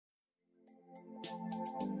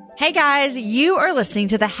Hey guys, you are listening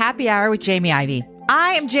to the Happy Hour with Jamie Ivey.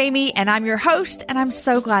 I am Jamie and I'm your host, and I'm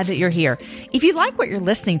so glad that you're here. If you like what you're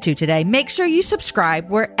listening to today, make sure you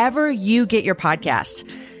subscribe wherever you get your podcasts.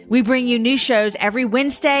 We bring you new shows every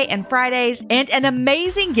Wednesday and Fridays, and an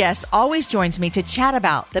amazing guest always joins me to chat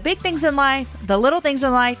about the big things in life, the little things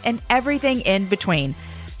in life, and everything in between.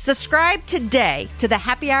 Subscribe today to the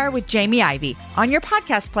Happy Hour with Jamie Ivey on your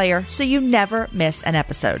podcast player so you never miss an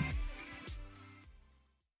episode.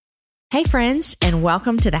 Hey friends, and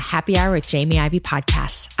welcome to the Happy Hour with Jamie Ivey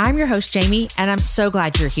podcast. I'm your host, Jamie, and I'm so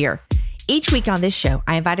glad you're here. Each week on this show,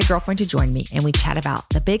 I invite a girlfriend to join me, and we chat about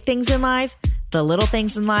the big things in life, the little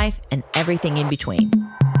things in life, and everything in between.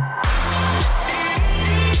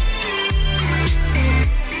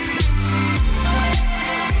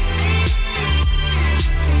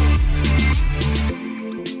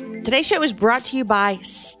 Today's show is brought to you by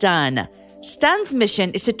Stun. Stun's mission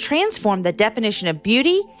is to transform the definition of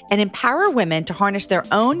beauty and empower women to harness their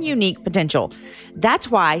own unique potential. That's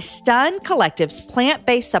why Stun Collective's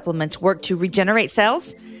plant-based supplements work to regenerate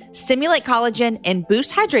cells, stimulate collagen, and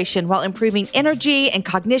boost hydration while improving energy and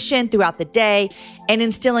cognition throughout the day and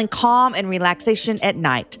instilling calm and relaxation at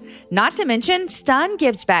night. Not to mention, Stun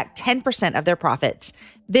gives back 10% of their profits.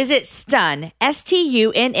 Visit Stun,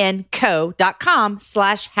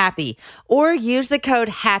 STUNNCO.com/happy, or use the code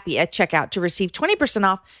HAPPY at checkout to receive 20%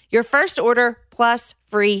 off your first order plus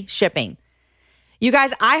free shipping. You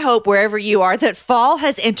guys, I hope wherever you are that fall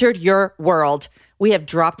has entered your world. We have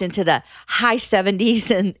dropped into the high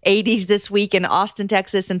 70s and 80s this week in Austin,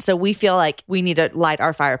 Texas. And so we feel like we need to light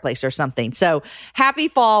our fireplace or something. So happy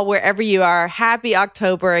fall wherever you are. Happy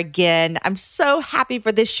October again. I'm so happy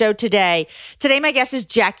for this show today. Today, my guest is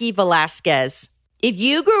Jaci Velasquez. If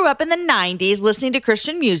you grew up in the 90s listening to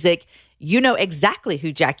Christian music, you know exactly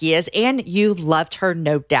who Jaci is, and you loved her,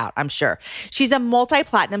 no doubt, I'm sure. She's a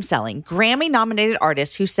multi-platinum selling, Grammy-nominated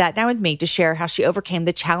artist who sat down with me to share how she overcame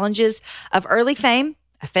the challenges of early fame,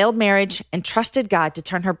 a failed marriage, and trusted God to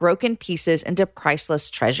turn her broken pieces into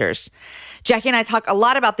priceless treasures. Jaci and I talk a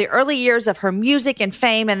lot about the early years of her music and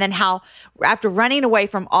fame, and then how, after running away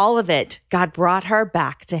from all of it, God brought her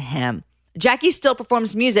back to Him. Jaci still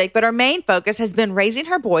performs music, but her main focus has been raising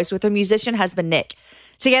her boys with her musician husband, Nick.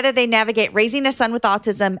 Together, they navigate raising a son with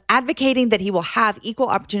autism, advocating that he will have equal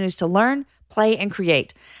opportunities to learn, play, and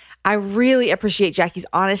create. I really appreciate Jaci's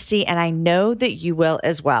honesty, and I know that you will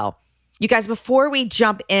as well. You guys, before we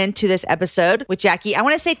jump into this episode with Jaci, I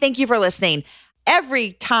want to say thank you for listening.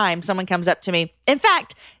 Every time someone comes up to me, in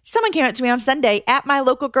fact, someone came up to me on Sunday at my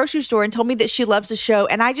local grocery store and told me that she loves the show.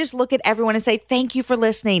 And I just look at everyone and say, thank you for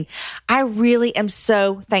listening. I really am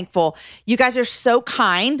so thankful. You guys are so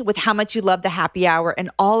kind with how much you love the happy hour and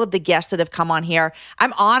all of the guests that have come on here.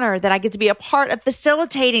 I'm honored that I get to be a part of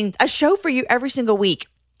facilitating a show for you every single week.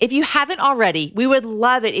 If you haven't already, we would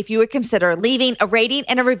love it if you would consider leaving a rating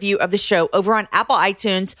and a review of the show over on Apple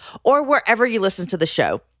iTunes or wherever you listen to the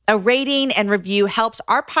show. A rating and review helps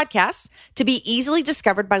our podcast to be easily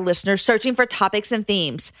discovered by listeners searching for topics and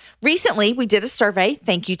themes. Recently, we did a survey.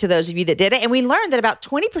 Thank you to those of you that did it. And we learned that about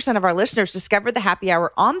 20% of our listeners discovered the happy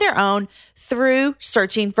hour on their own through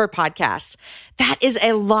searching for podcasts. That is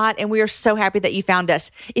a lot, and we are so happy that you found us.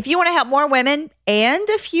 If you want to help more women and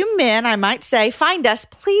a few men, I might say, find us,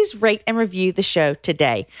 please rate and review the show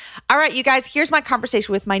today. All right, you guys, here's my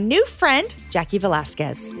conversation with my new friend, Jaci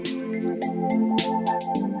Velasquez.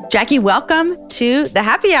 Jaci, welcome to the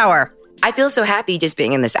happy hour. I feel so happy just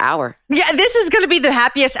being in this hour. Yeah, this is going to be the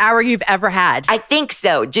happiest hour you've ever had. I think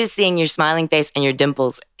so. Just seeing your smiling face and your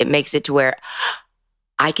dimples, it makes it to where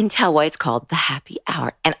I can tell why it's called the happy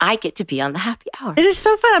hour. And I get to be on the happy hour. It is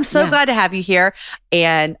so fun. I'm so glad to have you here.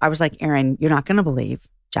 And I was like, Erin, you're not going to believe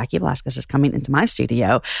Jaci Velasquez is coming into my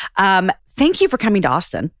studio. Thank you for coming to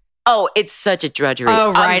Austin. Oh, it's such a drudgery.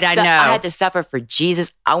 Oh, right, I know. I had to suffer for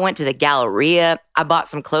Jesus. I went to the Galleria. I bought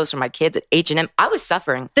some clothes for my kids at H&M. I was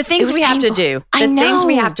suffering. The things we have to do. I know. The things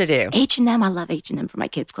we have to do. H&M, I love H&M for my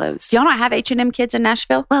kids' clothes. Do y'all not have H&M kids in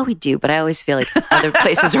Nashville? Well, we do, but I always feel like other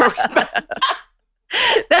places are always better.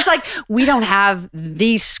 That's like, we don't have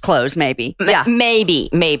these clothes, maybe. Yeah. Maybe.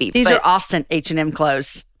 These are Austin H&M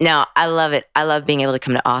clothes. No, I love it. I love being able to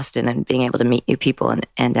come to Austin and being able to meet new people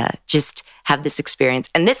and just have this experience.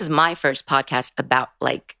 And this is my first podcast about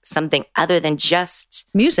like something other than just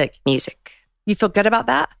music. You feel good about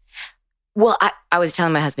that? Well, I was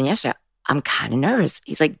telling my husband yesterday, I'm kind of nervous.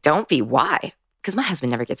 He's like, don't be. Why? Because my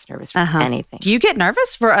husband never gets nervous for anything. Do you get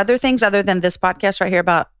nervous for other things other than this podcast right here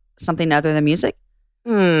about something other than music?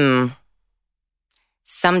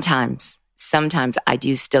 Sometimes I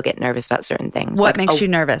do still get nervous about certain things. What makes you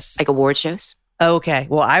nervous? Like award shows. Okay.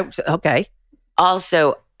 Well, okay.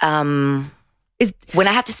 Also, When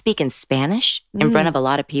I have to speak in Spanish in front of a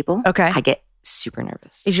lot of people, okay, I get super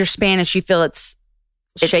nervous. Is your Spanish, you feel it's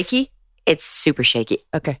shaky? It's super shaky.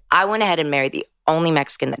 Okay. I went ahead and married the only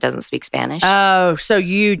Mexican that doesn't speak Spanish. Oh, so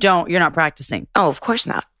you're not practicing? Oh, of course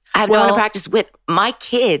not. I have no one to practice with. My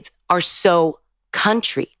kids are so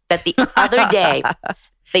country that the other day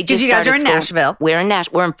they just you guys are in Nashville. We're in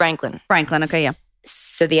Nashville. We're in Franklin. Franklin, okay, yeah.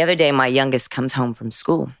 So the other day, my youngest comes home from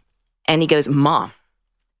school and he goes, Mom,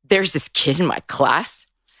 there's this kid in my class,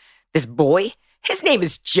 this boy, his name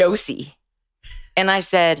is Josie. And I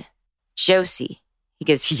said, Josie. He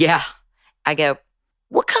goes, yeah. I go,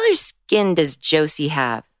 what color skin does Josie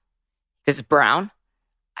have? He goes, brown.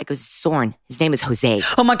 I go, Soren. His name is Jose.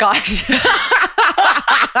 Oh my gosh.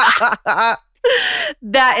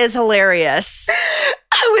 That is hilarious.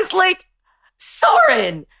 I was like,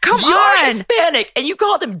 Soren, you're Hispanic and you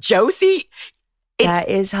called him Josie? That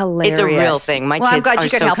is hilarious. It's a real thing. My kids I'm glad are you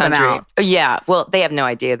could so help country. them out. Yeah. Well, they have no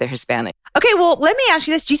idea they're Hispanic. Okay, well, let me ask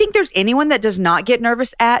you this. Do you think there's anyone that does not get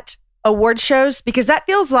nervous at award shows? Because that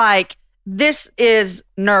feels like this is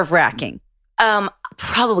nerve-wracking.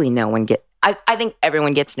 Probably no one I think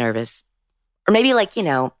everyone gets nervous. Or maybe I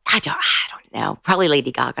don't know. Probably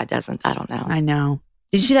Lady Gaga doesn't. I don't know. I know.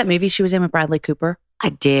 Did you see that movie she was in with Bradley Cooper? I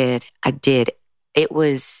did. It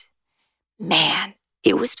was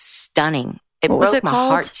stunning. It broke my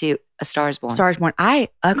heart too. A Star is Born. Star is Born. I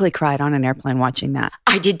ugly cried on an airplane watching that.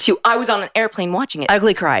 I did too. I was on an airplane watching it.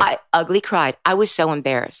 Ugly cried. I ugly cried. I was so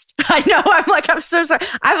embarrassed. I know. I'm so sorry.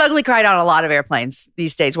 I've ugly cried on a lot of airplanes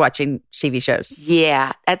these days watching TV shows.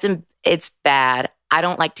 Yeah, it's bad. I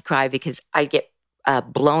don't like to cry because I get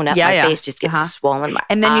blown up. My face just gets swollen.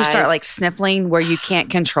 And then you start sniffling where you can't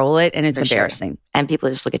control it, and it's embarrassing. Sure. And people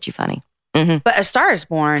just look at you funny. Mm-hmm. But A Star is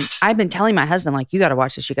Born, I've been telling my husband, you got to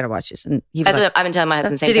watch this, you got to watch this. And That's what I've been telling my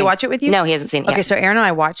husband. Did he watch it with you? No, he hasn't seen it yet. Okay, so Aaron and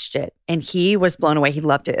I watched it, and he was blown away. He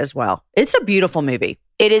loved it as well. It's a beautiful movie.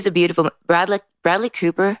 It is a beautiful Bradley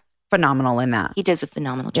Cooper. Phenomenal in that. He does a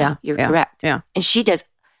phenomenal job. You're correct. Yeah. And she does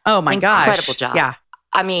an incredible job. Yeah.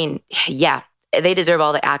 I mean, yeah. They deserve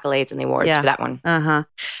all the accolades and the awards for that one.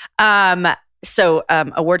 Uh-huh. So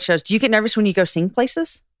award shows, do you get nervous when you go sing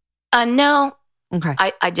places? No. Okay.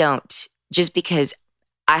 I don't. Just because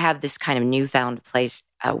I have this kind of newfound place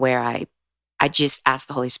where I just ask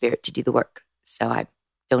the Holy Spirit to do the work. So I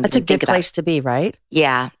don't That's even a think good about place to be, right?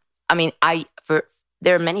 Yeah. I mean,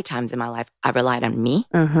 there are many times in my life I relied on me.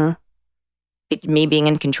 Uh-huh. Me being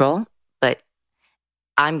in control, but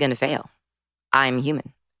I'm going to fail. I'm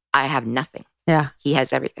human. I have nothing. Yeah. He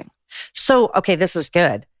has everything. So, okay, this is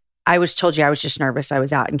good. I told you I was just nervous. I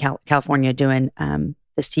was out in California doing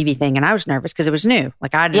this TV thing, and I was nervous because it was new.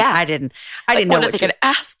 I didn't know what to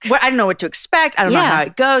ask. I didn't know what to expect. I don't know how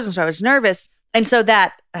it goes, and so I was nervous. And so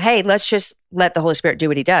hey, let's just let the Holy Spirit do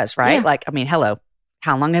what He does, right? Yeah. Hello,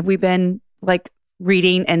 how long have we been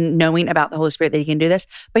reading and knowing about the Holy Spirit that He can do this?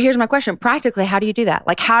 But here's my question: practically, how do you do that?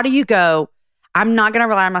 How do you go? I'm not going to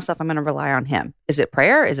rely on myself. I'm going to rely on Him. Is it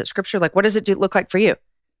prayer? Is it scripture? What does it look like for you?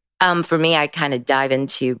 For me, I kind of dive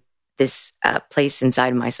into this place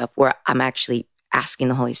inside of myself where I'm actually asking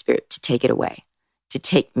the Holy Spirit to take it away, to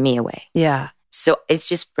take me away. Yeah. So it's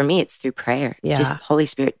just, for me, it's through prayer. Yeah. Just, Holy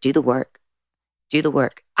Spirit, do the work. Do the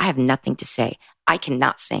work. I have nothing to say. I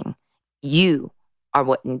cannot sing. You are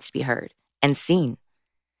what needs to be heard and seen.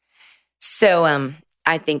 So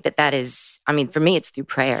I think that is, for me, it's through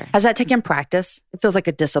prayer. Has that taken practice? It feels like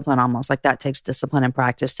a discipline almost, that takes discipline and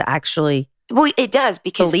practice to actually it does,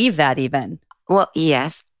 because believe that even. Well,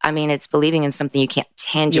 yes. It's believing in something you can't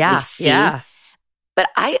tangibly see. Yeah. But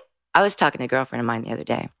I was talking to a girlfriend of mine the other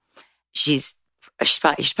day. She's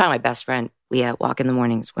probably my best friend. We walk in the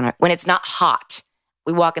mornings when it's not hot.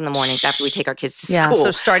 We walk in the mornings after we take our kids to school. Yeah, so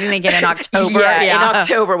starting again in October. In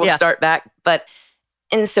October we'll start back.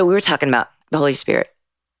 And so we were talking about the Holy Spirit.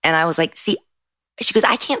 And I was like, see, she goes,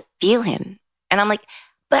 I can't feel Him. And I'm like,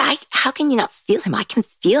 but how can you not feel Him? I can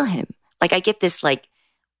feel Him. I get this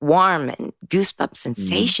warm and goosebump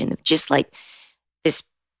sensation of just this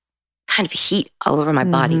kind of heat all over my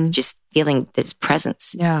body, just feeling this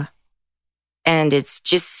presence. Yeah. And it's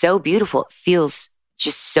just so beautiful. It feels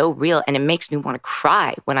just so real. And it makes me want to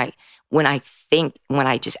cry when I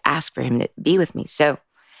just ask for Him to be with me. So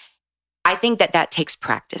I think that takes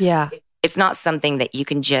practice. Yeah. It's not something that you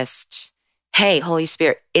can just, hey, Holy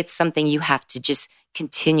Spirit, it's something you have to just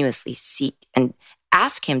continuously seek and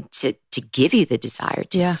ask Him to give you the desire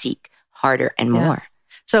to seek harder and more.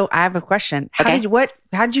 So I have a question. How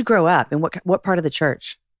did you grow up, and what part of the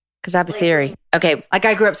church? Because I have a theory. Okay.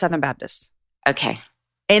 I grew up Southern Baptist. Okay.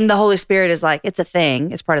 And the Holy Spirit is it's a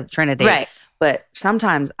thing. It's part of the Trinity. Right. But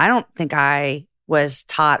sometimes I don't think I was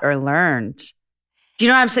taught or learned. Do you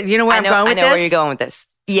know what I'm saying? You know where I'm going with this? I know where you're going with this.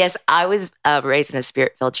 Yes, I was raised in a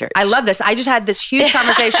spirit-filled church. I love this. I just had this huge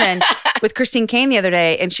conversation with Christine Kane the other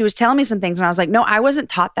day, and she was telling me some things, and I was like, no, I wasn't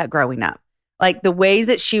taught that growing up. Like the way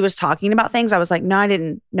that she was talking about things, I was like, no, I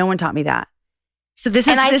didn't. No one taught me that. So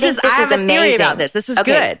I have a theory about this. This is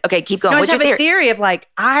good. Okay, keep going. No, I What's just your have a theory of like,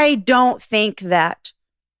 I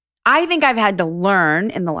think I've had to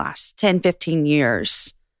learn in the last 10, 15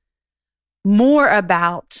 years more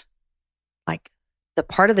about like the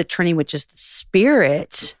part of the Trinity, which is the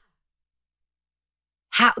spirit,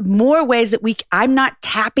 more ways that I'm not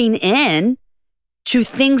tapping in to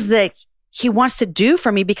things that he wants to do for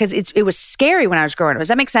me because it was scary when I was growing up. Does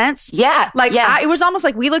that make sense? Yeah. It was almost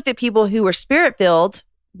like we looked at people who were spirit filled,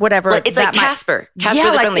 whatever. Well, it's like Casper. Casper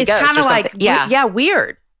the Friendly Ghost. It's kind of like,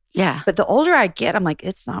 weird. Yeah. But the older I get, I'm like,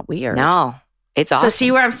 it's not weird. No. It's awesome. So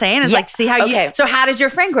see what I'm saying? It's like, see how so how did your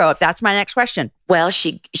friend grow up? That's my next question. Well,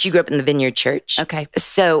 she grew up in the Vineyard Church. Okay.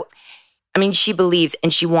 So, I mean, she believes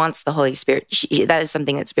and she wants the Holy Spirit. That is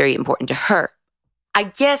something that's very important to her. I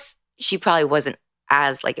guess she probably wasn't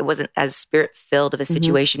it wasn't as spirit-filled of a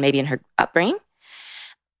situation maybe in her upbringing.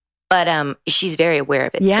 But she's very aware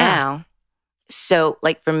of it now. So,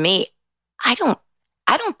 like for me, I don't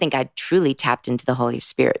think I truly tapped into the Holy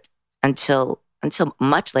Spirit until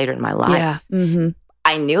much later in my life. Yeah. Mm-hmm.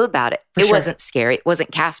 I knew about it. It wasn't scary. It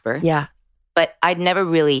wasn't Casper. Yeah. But I'd never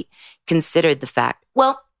really considered the fact.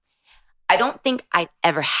 Well, I don't think I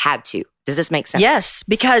ever had to. Does this make sense? Yes,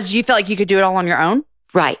 because you felt like you could do it all on your own?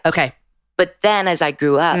 Right. Okay. But then as I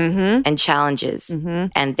grew up and challenges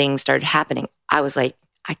and things started happening, I was like,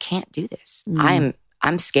 I can't do this.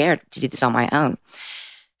 I'm scared to do this on my own.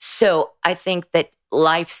 So I think that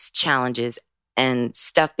life's challenges and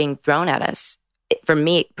stuff being thrown at us, for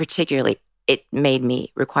me particularly, it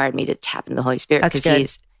required me to tap into the Holy Spirit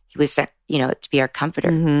because he was sent, to be our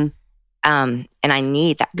comforter. And I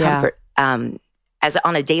need that comfort on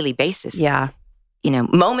a daily basis. Yeah.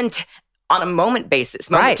 On a moment basis,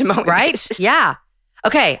 moment to moment basis. Yeah.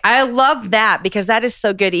 Okay. I love that because that is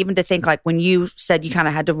so good even to think like when you said you kind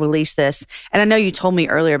of had to release this. And I know you told me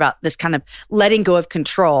earlier about this kind of letting go of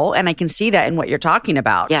control. And I can see that in what you're talking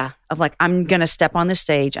about. Yeah. Of like, I'm going to step on the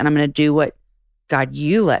stage and I'm going to do what God,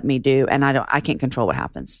 you let me do. And I can't control what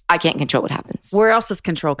happens. I can't control what happens. Where else does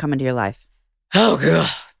control come into your life? Oh, God.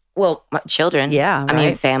 Well, my children. Yeah. Right. I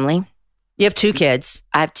mean, family. You have 2 kids.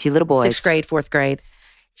 I have 2 little boys. 6th grade, 4th grade.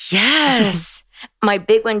 Yes. My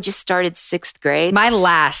big one just started 6th grade. My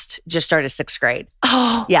last just started 6th grade.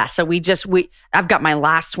 Oh. Yeah. So I've got my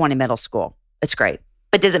last one in middle school. It's great.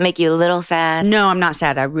 But does it make you a little sad? No, I'm not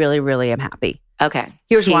sad. I really, really am happy. Okay.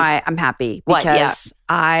 Here's why I'm happy. Because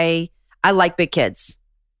I like big kids.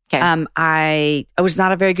 Okay. I was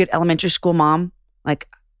not a very good elementary school mom. Like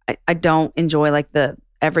I don't enjoy like the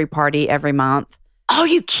every party every month. Oh,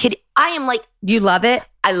 you kidding? I am like, you love it?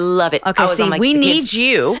 I love it. Okay, see, we need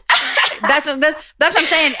you. That's what I'm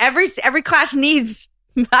saying. Every class needs,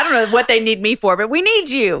 I don't know what they need me for, but we need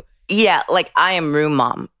you. Yeah, like I am room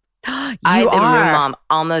mom. I've been room mom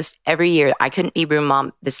almost every year. I couldn't be room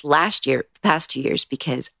mom this last year, the past 2 years,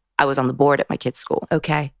 because I was on the board at my kid's school.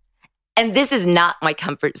 Okay. And this is not my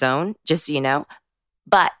comfort zone, just so you know.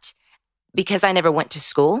 But because I never went to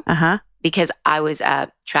school, because I was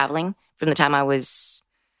traveling from the time I was,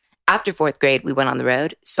 after 4th grade, we went on the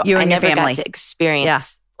road. So I never got to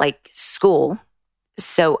experience like school.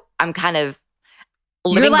 So I'm kind of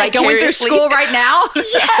living You're like going through school right now?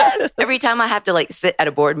 Yes. Every time I have to like sit at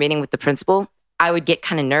a board meeting with the principal, I would get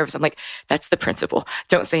kind of nervous. I'm like, that's the principal.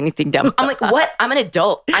 Don't say anything dumb. I'm like, what? I'm an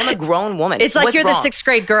adult. I'm a grown woman. It's like you're the 6th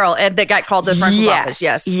grade girl that got called to the principal's office.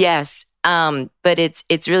 Yes. Yes. But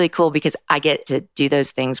it's really cool because I get to do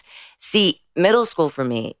those things. See, middle school for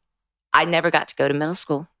me, I never got to go to middle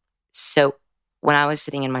school. So when I was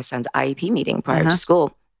sitting in my son's IEP meeting prior to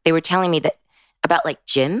school, they were telling me that about like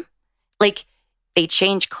gym, like they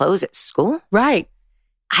change clothes at school. Right.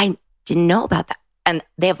 I didn't know about that. And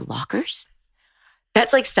they have lockers.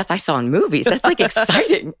 That's like stuff I saw in movies. That's like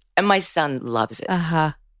exciting. And my son loves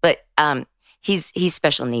it. But he's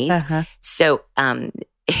special needs. So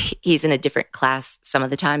he's in a different class some of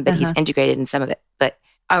the time, but he's integrated in some of it. But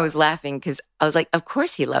I was laughing because I was like, of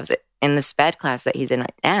course he loves it. In the SPED class that he's in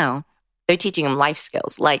right now, they're teaching him life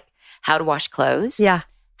skills like how to wash clothes,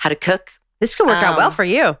 how to cook. This could work out well for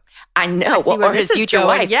you. I know. Or his future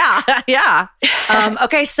wife. Yeah. Yeah.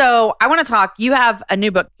 Okay. So I want to talk. You have a new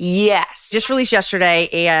book. Yes. Just released yesterday.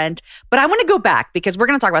 But I want to go back because we're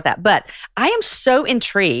going to talk about that. But I am so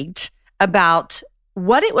intrigued about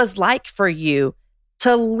what it was like for you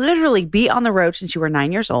to literally be on the road since you were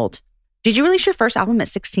 9 years old. Did you release your first album at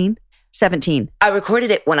 16? 17? I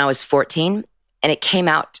recorded it when I was 14 and it came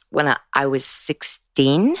out when I was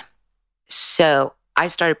 16. So I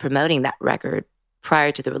started promoting that record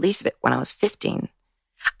prior to the release of it when I was 15.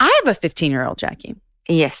 I have a 15-year-old, Jackie.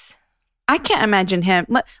 Yes. I can't imagine him.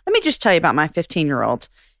 Let me just tell you about my 15-year-old.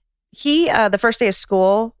 He, the first day of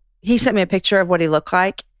school, he sent me a picture of what he looked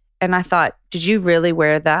like. And I thought, did you really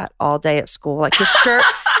wear that all day at school? Like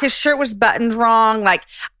his shirt was buttoned wrong. Like,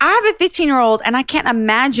 I have a 15-year-old and I can't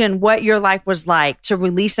imagine what your life was like to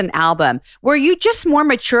release an album. Were you just more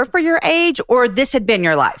mature for your age, or this had been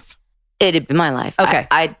your life? It had been my life. Okay.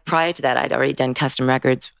 Prior to that, I'd already done custom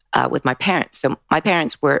records with my parents. So my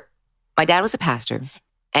dad was a pastor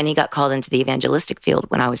and he got called into the evangelistic field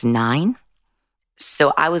when I was 9.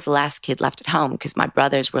 So I was the last kid left at home because my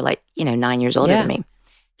brothers were 9 years older than me.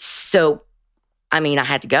 So, I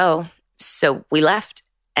had to go. So we left.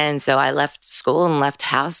 And so I left school and left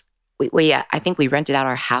house. I think we rented out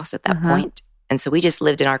our house at that point. And so we just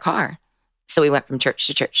lived in our car. So we went from church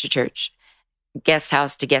to church to church, guest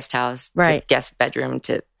house to guest house, to guest bedroom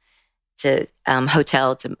to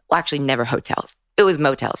hotel to, well, actually never hotels. It was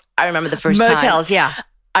motels. I remember the first time. Motels, yeah.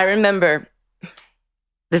 I remember,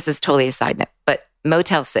 this is totally a side note, but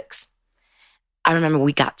Motel 6. I remember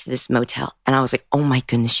we got to this motel and I was like, oh my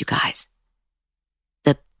goodness, you guys,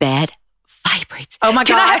 the bed vibrates. Oh my gosh.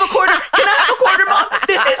 Can I have a quarter? Can I have a quarter, Mom?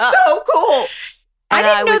 This is so cool. I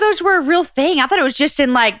didn't know those were a real thing. I thought it was just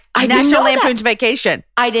in National Lampoon's Vacation.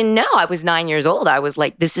 I didn't know. I was 9 years old. I was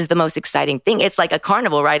like, this is the most exciting thing. It's like a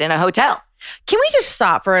carnival ride in a hotel. Can we just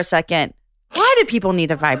stop for a second? Why do people need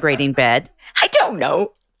a vibrating bed? I don't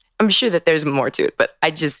know. I'm sure that there's more to it, but I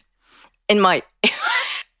just,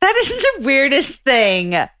 That is the weirdest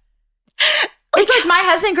thing. It's like my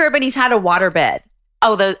husband grew up and he's had a water bed.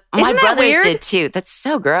 Oh, my brothers did too. That's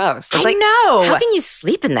so gross. It's I know. How can you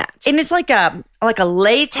sleep in that? And it's like a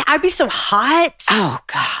latex. I'd be so hot. Oh,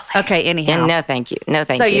 golly. Okay, anyhow. Yeah, no, thank you. No,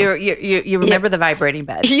 thank you. So you remember the vibrating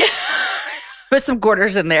bed? Yeah. Put some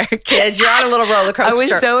quarters in there, kids. You're on a little roller coaster. I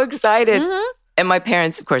was so excited. Mm-hmm. And my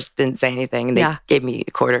parents, of course, didn't say anything. And they gave me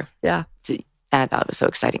a quarter. Yeah. And I thought it was so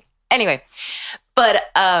exciting. Anyway, but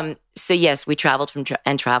so yes, we traveled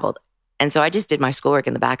and traveled. And so I just did my schoolwork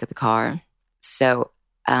in the back of the car. So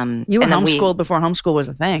you were homeschooled before homeschool was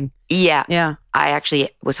a thing. Yeah. Yeah. I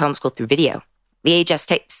actually was homeschooled through video, VHS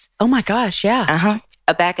tapes. Oh my gosh, yeah. Uh-huh.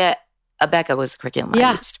 Abeka was the curriculum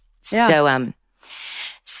I used. Yeah.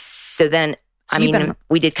 So then,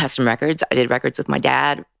 we did custom records. I did records with my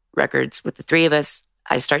dad, records with the three of us.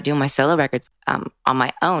 I started doing my solo records on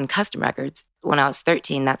my own custom records. When I was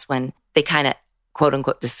 13, that's when they kind of, quote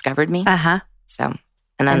unquote, discovered me. Uh-huh. So,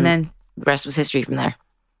 and then the rest was history from there.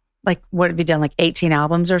 Like, what have you done? Like 18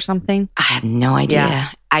 albums or something? I have no idea. Yeah.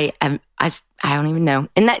 I don't even know.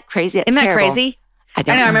 Isn't that crazy? Isn't that terrible. Crazy? I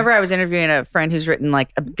know. I remember I was interviewing a friend who's written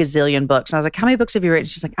like a gazillion books. And I was like, how many books have you written?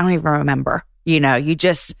 She's like, I don't even remember. You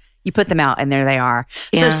put them out and there they are.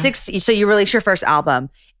 Yeah. So you released your first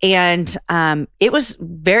album and it was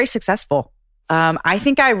very successful. I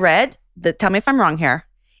think I read tell me if I'm wrong here.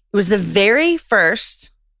 It was the very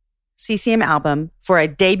first CCM album for a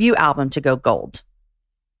debut album to go gold.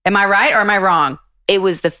 Am I right or am I wrong? It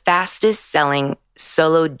was the fastest selling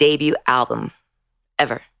solo debut album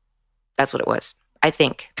ever. That's what it was, I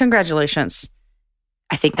think. Congratulations.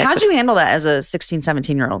 I think that's How'd you handle that as a 16,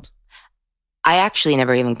 17-year-old? I actually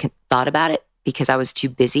never even thought about it because I was too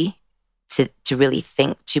busy to really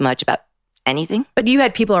think too much about anything. But you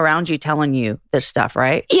had people around you telling you this stuff,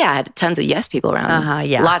 right? Yeah, I had tons of yes people around me.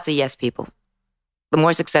 Yeah. Lots of yes people. The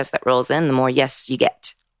more success that rolls in, the more yes you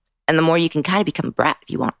get. And the more you can kind of become a brat if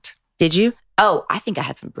you want. Did you? Oh, I think I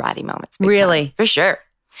had some bratty moments. Really? Time, for sure.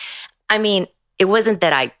 It wasn't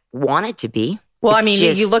that I wanted to be. Well,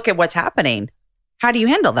 you look at what's happening. How do you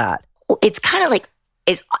handle that? It's kind of like,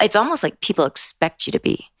 it's almost like people expect you to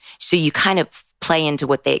be. So you kind of play into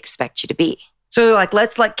what they expect you to be. So they're like,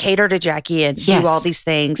 let's cater to Jackie and do all these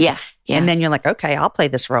things. Yeah. And then you're like, okay, I'll play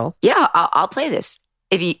this role. Yeah, I'll play this.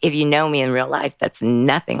 If you know me in real life, that's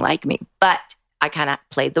nothing like me. But I kind of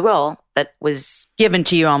played the role that was given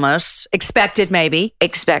to you almost. Expected, maybe.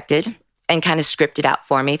 Expected and kind of scripted out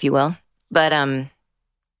for me, if you will. But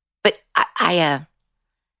I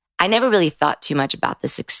never really thought too much about the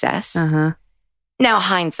success. Uh-huh. Now,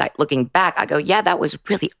 hindsight, looking back, I go, yeah, that was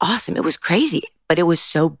really awesome. It was crazy, but it was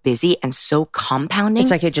so busy and so compounding.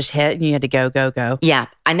 It's like it just hit and you had to go. Yeah.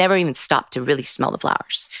 I never even stopped to really smell the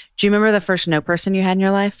flowers. Do you remember the first no person you had in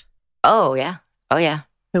your life? Oh, yeah.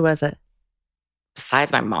 Who was it?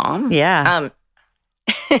 Besides my mom? Yeah.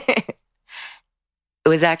 It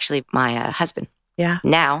was actually my husband. Yeah.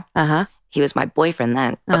 Now. Uh-huh. He was my boyfriend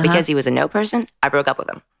then. But because he was a no person, I broke up with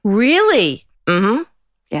him. Really? Mm-hmm.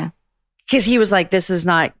 Yeah. Because he was like,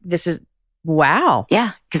 wow.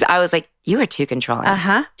 Yeah. Because I was like, you are too controlling.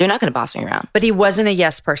 You're not going to boss me around. But he wasn't a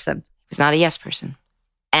yes person. He was not a yes person.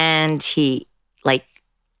 And he like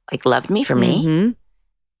loved me for me. Mm-hmm.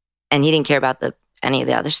 And he didn't care about any of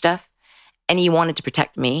the other stuff. And he wanted to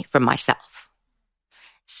protect me from myself.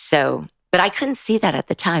 So, but I couldn't see that at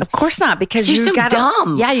the time. Of course not, because you're so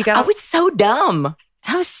dumb. Yeah, you got. I was so dumb.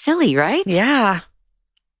 I was silly, right? Yeah.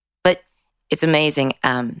 But it's amazing.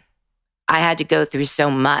 I had to go through so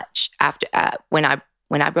much after when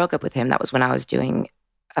I broke up with him. That was when I was doing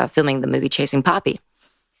filming the movie Chasing Poppy.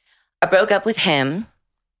 I broke up with him,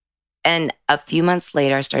 and a few months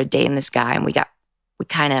later, I started dating this guy, and we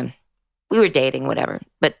were dating, whatever.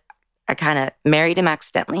 But I kind of married him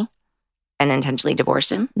accidentally and intentionally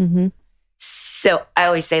divorced him. Mm-hmm. So I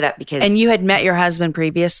always say that because... And you had met your husband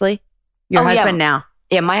previously? Your husband now?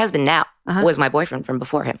 Yeah, my husband now was my boyfriend from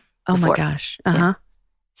before him. Oh my gosh. Yeah.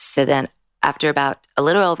 So then after about a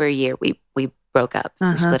little over a year, we broke up.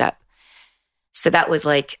 We split up. So that was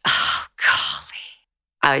like, oh, golly.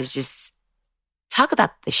 I was just... Talk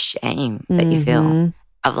about the shame that you feel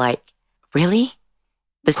of like, really?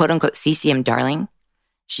 This quote unquote CCM darling,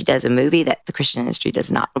 she does a movie that the Christian industry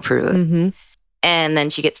does not approve of. Mm-hmm. And then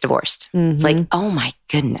she gets divorced. Mm-hmm. It's like, oh my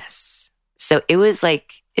goodness. So it was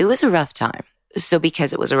a rough time. So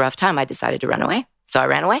because it was a rough time, I decided to run away. So I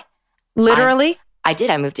ran away. Literally? I did.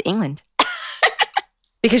 I moved to England.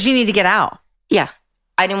 Because you need to get out. Yeah.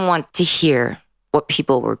 I didn't want to hear what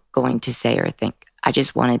people were going to say or think. I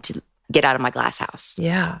just wanted to get out of my glass house.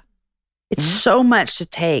 Yeah. It's so much to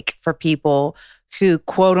take for people who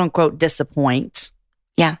quote unquote disappoint.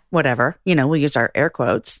 Yeah. Whatever. We'll use our air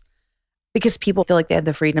quotes. Because people feel like they have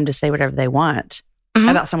the freedom to say whatever they want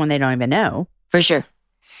about someone they don't even know. For sure.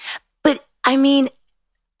 But I mean,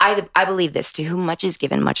 I believe this, to whom much is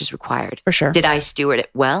given, much is required. For sure. Did I steward it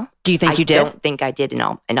well? Do you think you did? I don't think I did in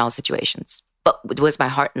all situations. But was my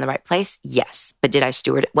heart in the right place? Yes. But did I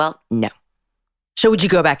steward it well? No. So would you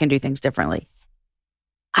go back and do things differently?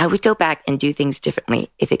 I would go back and do things differently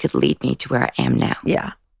if it could lead me to where I am now.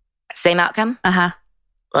 Yeah. Same outcome?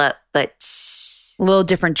 But a little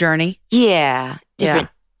different journey? Yeah. Different.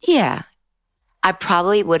 Yeah. I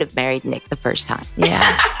probably would have married Nick the first time.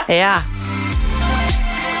 Yeah. Yeah.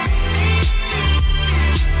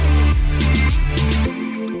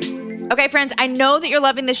 Okay, friends, I know that you're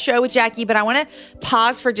loving this show with Jackie, but I want to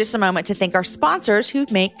pause for just a moment to thank our sponsors who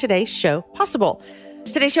make today's show possible.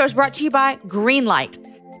 Today's show is brought to you by Greenlight.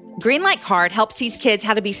 Greenlight Card helps teach kids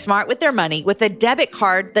how to be smart with their money with a debit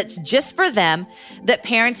card that's just for them that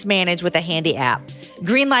parents manage with a handy app.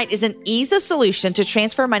 Greenlight is an easy solution to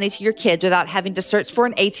transfer money to your kids without having to search for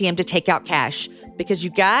an ATM to take out cash. Because you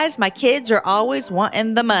guys, my kids are always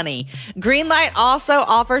wanting the money. Greenlight also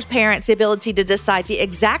offers parents the ability to decide the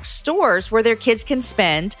exact stores where their kids can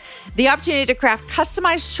spend, the opportunity to craft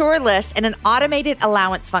customized chore lists, and an automated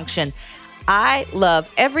allowance function. I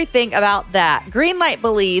love everything about that. Greenlight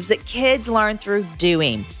believes that kids learn through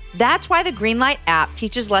doing. That's why the Greenlight app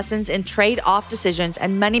teaches lessons in trade-off decisions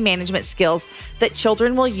and money management skills that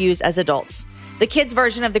children will use as adults. The kids'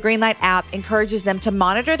 version of the Greenlight app encourages them to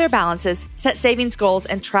monitor their balances, set savings goals,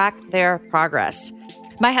 and track their progress.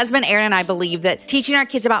 My husband, Aaron, and I believe that teaching our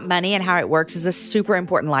kids about money and how it works is a super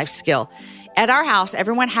important life skill. At our house,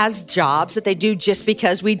 everyone has jobs that they do just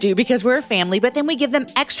because we do, because we're a family, but then we give them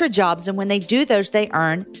extra jobs, and when they do those, they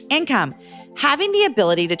earn income. Having the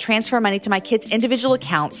ability to transfer money to my kids' individual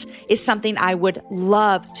accounts is something I would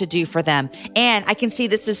love to do for them, and I can see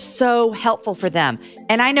this is so helpful for them.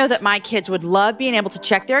 And I know that my kids would love being able to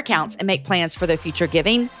check their accounts and make plans for their future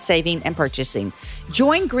giving, saving, and purchasing.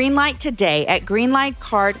 Join Greenlight today at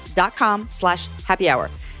greenlightcard.com/happy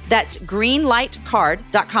hour. That's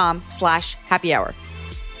greenlightcard.com/happy hour.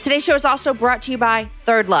 Today's show is also brought to you by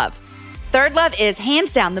Third Love. Third Love is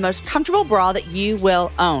hands down the most comfortable bra that you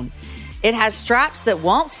will own. It has straps that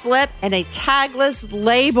won't slip and a tagless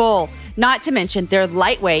label. Not to mention, they're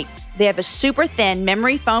lightweight. They have a super thin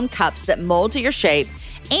memory foam cups that mold to your shape.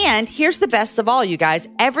 And here's the best of all, you guys.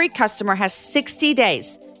 Every customer has 60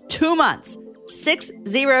 days, 2 months,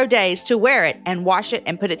 60 days to wear it and wash it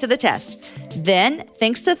and put it to the test. Then,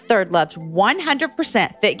 thanks to Third Love's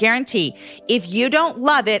 100% fit guarantee, if you don't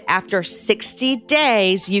love it after 60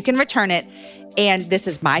 days, you can return it. And this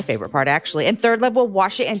is my favorite part, actually. And Third Love will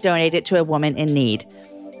wash it and donate it to a woman in need.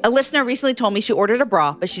 A listener recently told me she ordered a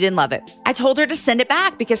bra, but she didn't love it. I told her to send it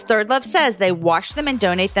back because Third Love says they wash them and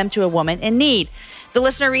donate them to a woman in need. The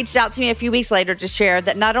listener reached out to me a few weeks later to share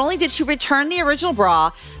that not only did she return the original bra,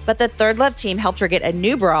 but the Third Love team helped her get a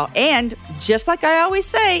new bra. And just like I always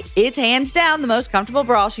say, it's hands down the most comfortable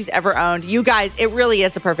bra she's ever owned. You guys, it really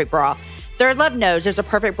is a perfect bra. Third Love knows there's a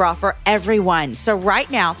perfect bra for everyone. So right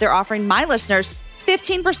now, they're offering my listeners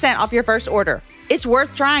 15% off your first order. It's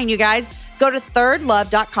worth trying, you guys. Go to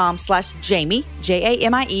thirdlove.com/Jamie,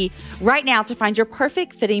 Jamie, right now to find your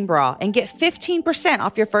perfect fitting bra and get 15%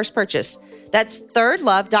 off your first purchase. That's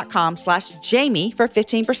thirdlove.com/Jamie for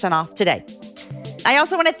 15% off today. I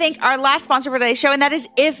also want to thank our last sponsor for today's show, and that is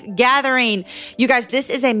If Gathering. You guys, this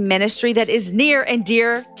is a ministry that is near and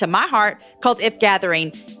dear to my heart called If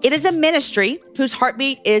Gathering. It is a ministry whose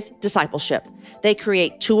heartbeat is discipleship. They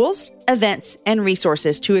create tools, events, and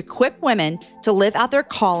resources to equip women to live out their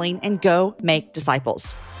calling and go make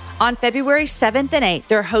disciples. On February 7th and 8th,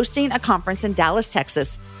 they're hosting a conference in Dallas,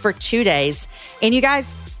 Texas for 2 days. And you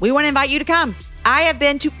guys, we want to invite you to come. I have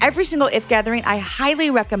been to every single If Gathering. I highly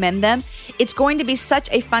recommend them. It's going to be such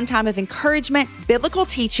a fun time of encouragement, biblical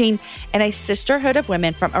teaching, and a sisterhood of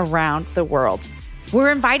women from around the world. We're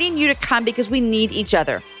inviting you to come because we need each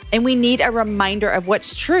other and we need a reminder of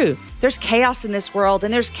what's true. There's chaos in this world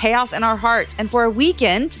and there's chaos in our hearts. And for a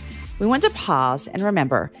weekend, we want to pause and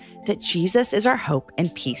remember that Jesus is our hope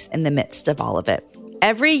and peace in the midst of all of it.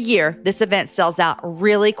 Every year, this event sells out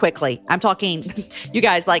really quickly. I'm talking, you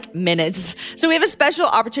guys, like minutes. So we have a special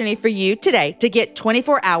opportunity for you today to get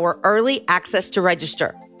 24-hour early access to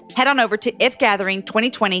register. Head on over to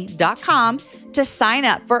ifgathering2020.com to sign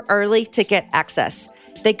up for early ticket access.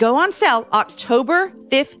 They go on sale October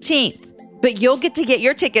 15th, but you'll get to get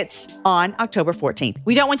your tickets on October 14th.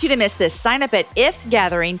 We don't want you to miss this. Sign up at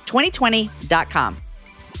ifgathering2020.com.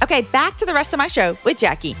 Okay, back to the rest of my show with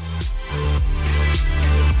Jackie.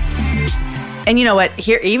 And you know what?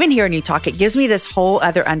 Even hearing you talk, it gives me this whole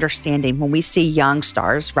other understanding when we see young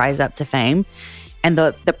stars rise up to fame and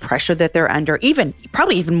the pressure that they're under,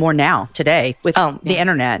 probably even more now today with the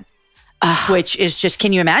internet, which is just,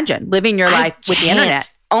 can you imagine living your life with the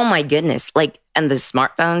internet? Oh my goodness. And the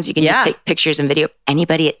smartphones, you can just take pictures and video of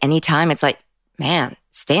anybody at any time. It's like, man,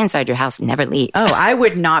 stay inside your house, never leave. Oh, I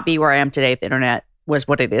would not be where I am today if the internet was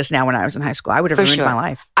what it is now when I was in high school. I would have ruined my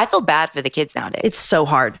life. I feel bad for the kids nowadays. It's so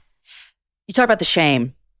hard. You talk about the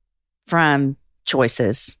shame from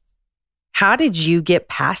choices. How did you get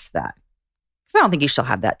past that? Because I don't think you still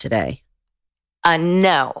have that today.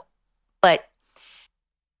 No, but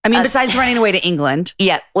I mean, besides running away to England.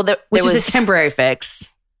 Yeah, well, which is a temporary fix.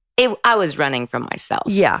 I was running from myself.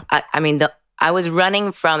 Yeah. I was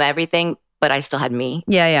running from everything, but I still had me.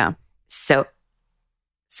 Yeah. So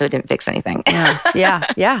it didn't fix anything.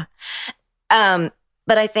 Yeah. But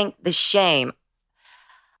I think the shame,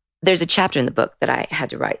 there's a chapter in the book that I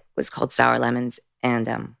had to write. It was called Sour Lemons.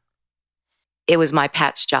 And it was my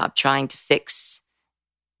Pat's job trying to fix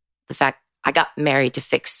the fact I got married to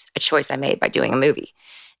fix a choice I made by doing a movie.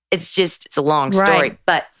 It's a long story, right.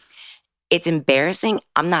 But it's embarrassing.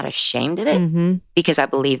 I'm not ashamed of it because I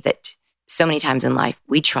believe that so many times in life,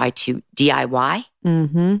 we try to DIY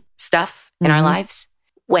stuff in our lives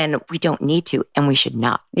when we don't need to and we should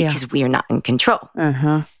not because we are not in control.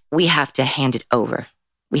 We have to hand it over.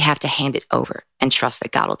 We have to hand it over and trust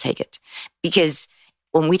that God will take it. Because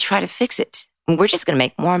when we try to fix it, we're just going to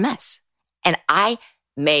make more mess. And I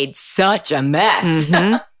made such a mess.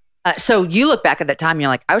 So you look back at that time, and you're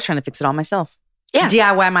like, I was trying to fix it all myself. Yeah.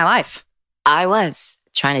 DIY my life. I was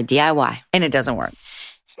trying to DIY. And it doesn't work.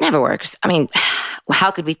 It never works. I mean,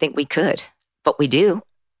 how could we think we could? But we do.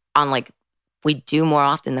 We do more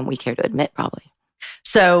often than we care to admit, probably.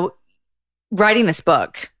 So writing this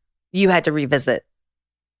book, you had to revisit.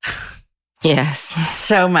 Yes.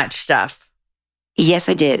 So much stuff. Yes,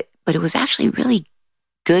 I did. But it was actually really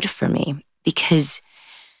good for me because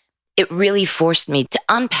it really forced me to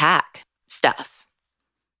unpack stuff.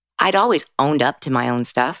 I'd always owned up to my own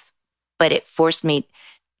stuff, but it forced me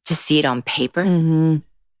to see it on paper and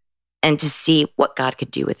to see what God could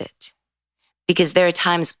do with it. Because there are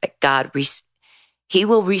times that God, He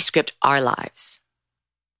will rescript our lives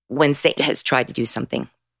when Satan has tried to do something.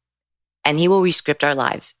 And He will rescript our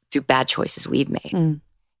lives through bad choices we've made.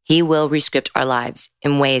 He will rescript our lives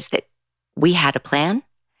in ways that we had a plan.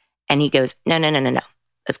 And He goes, no.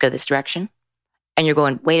 Let's go this direction. And you're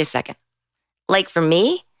going, wait a second. Like for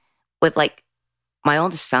me, with my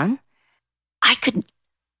oldest son, I couldn't.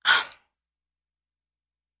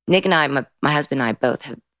 Nick and I, my husband and I both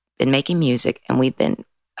have been making music and we've been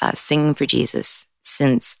singing for Jesus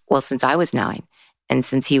since I was 9 and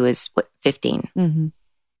since he was 15.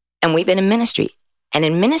 And we've been in ministry. And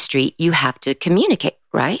in ministry, you have to communicate,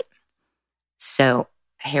 right? So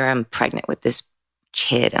here I'm pregnant with this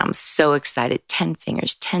kid, and I'm so excited. 10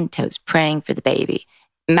 fingers, 10 toes, praying for the baby.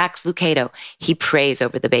 Max Lucado, he prays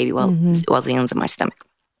over the baby while Zealand's in my stomach.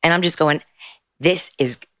 And I'm just going, this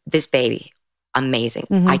baby, amazing.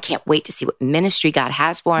 I can't wait to see what ministry God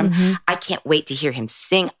has for him. I can't wait to hear him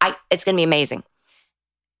sing. It's going to be amazing.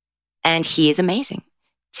 And he is amazing.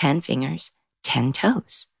 10 fingers, 10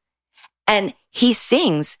 toes. And he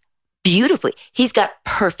sings beautifully. He's got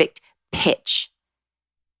perfect pitch.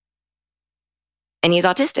 And he's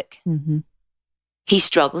autistic. He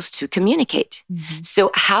struggles to communicate.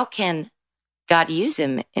 So how can God use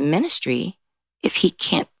him in ministry if he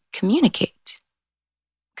can't communicate?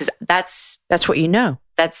 Because that's what you know.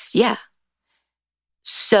 Yeah.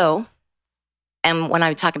 So, and when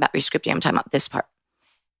I talk about rescripting, I'm talking about this part.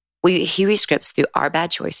 He rescripts through our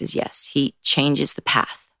bad choices, yes. He changes the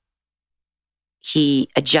path. He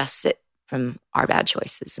adjusts it from our bad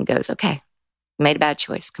choices and goes, okay, made a bad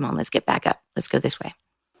choice. Come on, let's get back up. Let's go this way.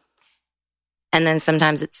 And then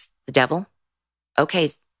sometimes it's the devil. Okay,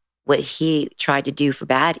 what he tried to do for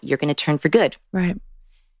bad, you're going to turn for good. Right.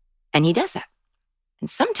 And he does that. And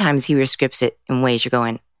sometimes he rescripts it in ways you're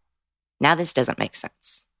going, now this doesn't make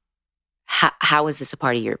sense. How is this a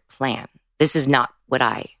part of your plan? This is not what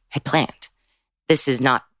I had planned. This is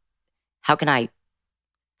not, how can I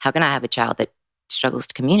have a child that struggles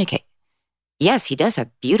to communicate? Yes, he does have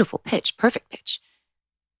beautiful pitch, perfect pitch.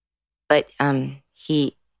 But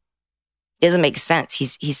he doesn't make sense.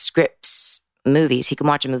 He scripts movies. He can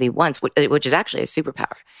watch a movie once, which is actually a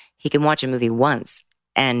superpower. He can watch a movie once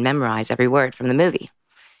and memorize every word from the movie.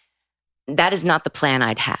 That is not the plan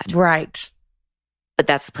I'd had. Right. But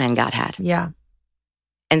that's the plan God had. Yeah.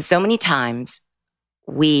 And so many times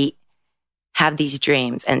we have these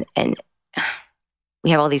dreams and we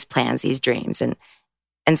have all these plans, these dreams, and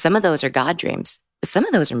some of those are God dreams, but some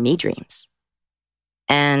of those are me dreams.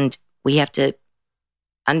 And we have to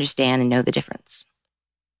understand and know the difference.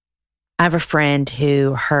 I have a friend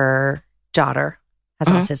who her daughter has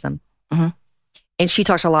autism. And she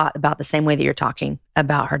talks a lot about the same way that you're talking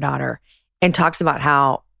about her daughter, and talks about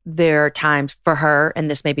how there are times for her, and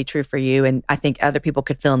this may be true for you, and I think other people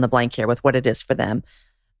could fill in the blank here with what it is for them,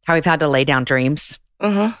 how we've had to lay down dreams,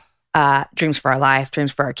 dreams for our life,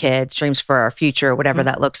 dreams for our kids, dreams for our future, whatever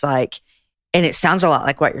that looks like. And it sounds a lot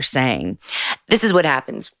like what you're saying. This is what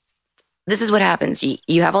happens.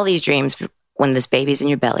 You have all these dreams when this baby's in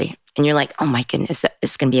your belly, and you're like, oh my goodness, this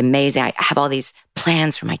is going to be amazing. I have all these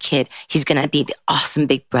plans for my kid. He's going to be the awesome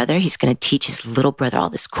big brother. He's going to teach his little brother all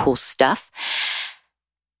this cool stuff.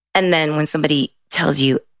 And then when somebody tells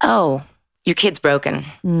you, oh, your kid's broken,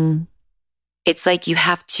 it's like you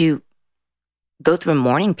have to go through a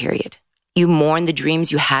mourning period. You mourn the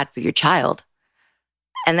dreams you had for your child.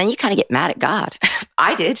 And then you kind of get mad at God.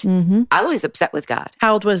 I did. I was upset with God.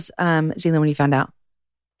 How old was Zealand when you found out?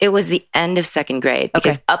 It was the end of second grade.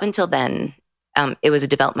 Because up until then, it was a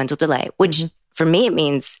developmental delay, which for me, it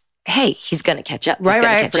means, hey, he's going to catch up.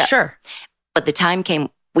 Right, for sure. But the time came,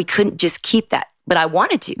 we couldn't just keep that. But I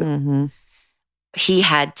wanted to. He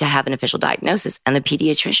had to have an official diagnosis, and the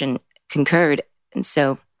pediatrician concurred. And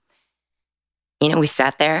so, we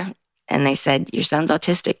sat there, and they said, your son's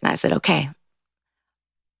autistic. And I said, okay.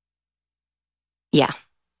 Yeah.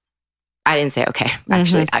 I didn't say okay.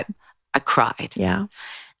 Actually, I cried. Yeah.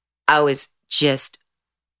 I was just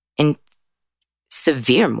in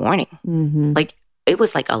severe mourning. Like, it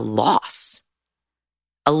was like a loss.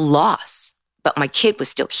 But my kid was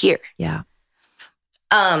still here. Yeah.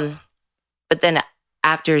 But then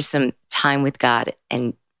after some time with God,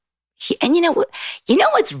 and you know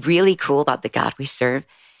what's really cool about the God we serve?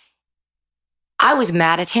 I was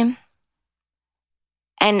mad at him,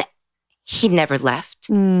 and he never left.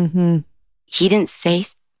 He didn't say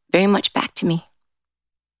very much back to me.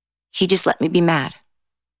 He just let me be mad.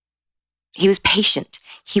 He was patient.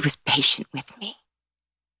 He was patient with me.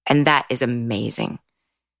 And that is amazing.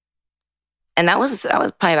 And that was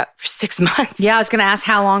probably about for 6 months. Yeah, I was going to ask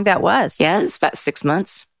how long that was. Yeah, it's about 6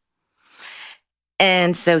 months.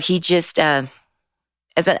 And so he just, after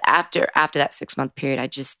that 6 month period,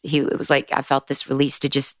 it was like I felt this release to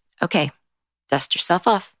just, okay, dust yourself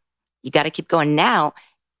off. You got to keep going. Now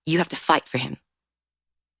you have to fight for him.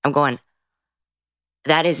 I'm going,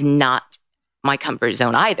 that is not my comfort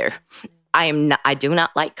zone either. I do not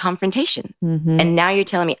like confrontation. And now you're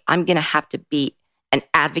telling me I'm going to have to be an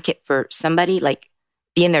advocate for somebody, like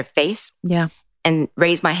be in their face and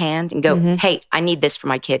raise my hand and go, hey, I need this for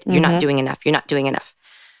my kid. You're not doing enough. You're not doing enough.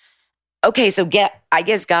 Okay, so I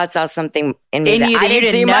guess God saw something in me that I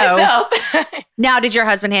didn't see myself. Now, did your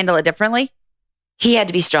husband handle it differently? He had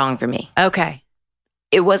to be strong for me. Okay.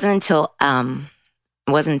 It wasn't until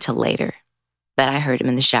later that I heard him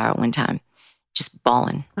in the shower one time, just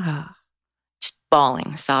bawling, just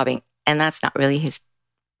bawling, sobbing. And that's not really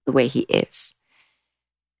the way he is.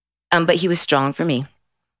 But he was strong for me.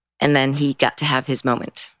 And then he got to have his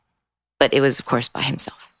moment. But it was, of course, by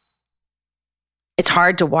himself. It's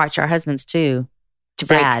hard to watch our husbands too. To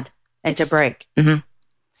break. And to break. Mm-hmm.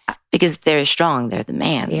 Because they're strong. They're the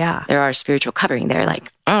man. Yeah. They're our spiritual covering. They're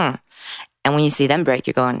like, And when you see them break,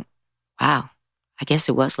 you're going, wow, I guess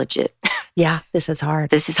it was legit. Yeah, this is hard.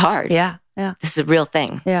 This is hard. Yeah, yeah. This is a real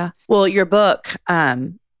thing. Yeah. Well, your book,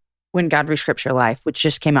 When God Rescripts Your Life, which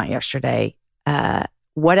just came out yesterday,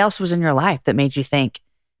 what else was in your life that made you think,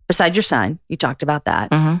 besides your son, you talked about that.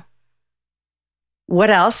 Mm-hmm. What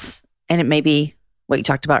else, and it may be what you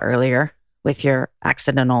talked about earlier with your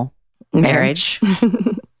accidental marriage.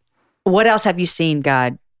 What else have you seen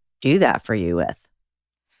God do that for you with?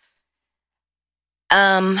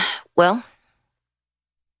 Well,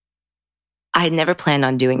 I had never planned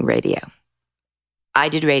on doing radio. I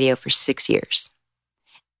did radio for 6 years.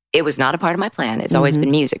 It was not a part of my plan. It's always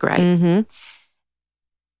been music, right? Mm-hmm.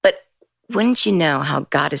 But wouldn't you know how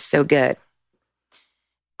God is so good?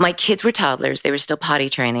 My kids were toddlers. They were still potty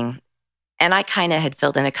training. And I kind of had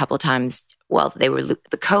filled in a couple times while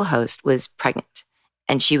the co-host was pregnant.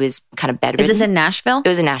 And she was kind of bedridden. Is this in Nashville? It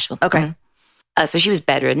was in Nashville. Okay. Mm-hmm. So she was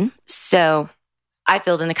bedridden. So I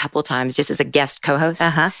filled in a couple times just as a guest co-host.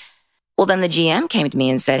 Uh-huh. Well, then the GM came to me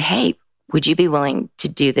and said, hey, would you be willing to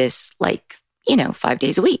do this 5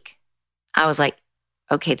 days a week? I was like,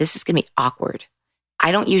 okay, this is going to be awkward.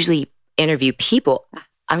 I don't usually interview people.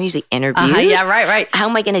 I'm usually interviewed. Yeah, right. How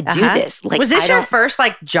am I going to do this? Was this your first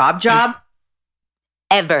job?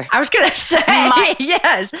 Ever. I was going to say,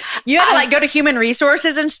 yes. You had to go to human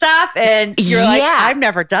resources and stuff. And you're like, I've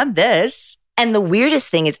never done this. And the weirdest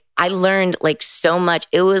thing is I learned so much.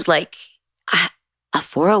 It was like a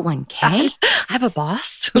 401k. I have a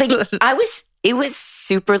boss. It was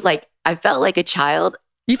super I felt like a child.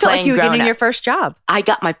 You felt like you were getting your first job. I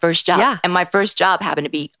got my first job. Yeah. And my first job happened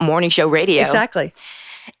to be morning show radio. Exactly.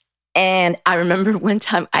 And I remember one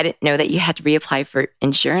time I didn't know that you had to reapply for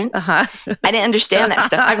insurance. I didn't understand that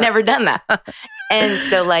stuff. I've never done that. And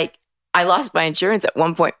so I lost my insurance at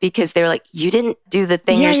one point because they were like, you didn't do the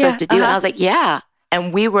thing you're supposed to do. And I was like, yeah.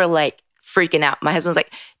 And we were freaking out. My husband was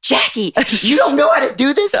like, Jackie, you don't know how to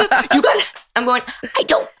do this stuff. I'm going, I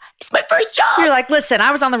don't. It's my first job. You're like, listen,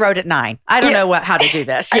 I was on the road at 9. I don't know how to do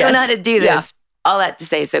this. I don't know how to do this. All that to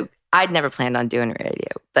say, so I'd never planned on doing radio,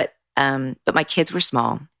 but my kids were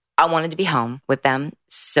small. I wanted to be home with them,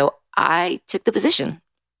 so I took the position.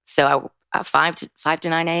 So I 5 to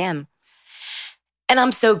 9 a.m. And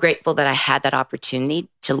I'm so grateful that I had that opportunity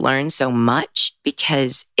to learn so much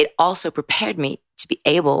because it also prepared me to be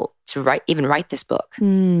able to write this book.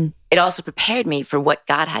 It also prepared me for what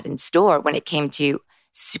God had in store when it came to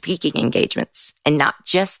speaking engagements and not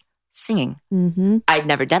just singing. I'd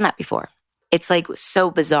never done that before. It's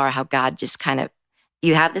so bizarre how God just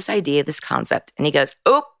you have this idea, this concept, and he goes,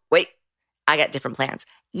 oh, wait, I got different plans.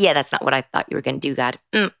 Yeah, that's not what I thought you were going to do, God.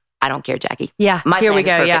 I don't care, Jackie. Yeah, here we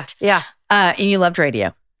go. Yeah. And you loved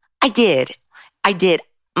radio. I did.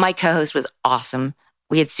 My co-host was awesome.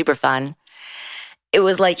 We had super fun. It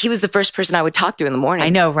was he was the first person I would talk to in the morning. I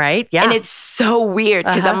know, right? Yeah. And it's so weird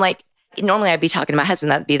because I'm normally I'd be talking to my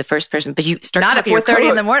husband. That'd be the first person. But you start not at 4:30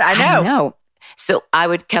 in the morning. I know. So I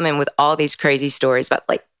would come in with all these crazy stories about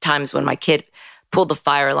times when my kid pulled the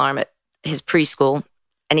fire alarm at his preschool.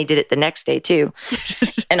 And he did it the next day too.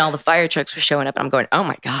 And all the fire trucks were showing up. And I'm going, oh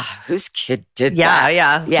my God, whose kid did that?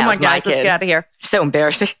 Yeah. Come on, guys, let's get out of here. So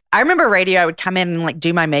embarrassing. I remember radio, I would come in and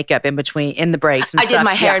do my makeup in the breaks. And I did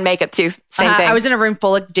my hair and makeup too. Same thing. I was in a room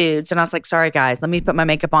full of dudes and I was like, sorry guys, let me put my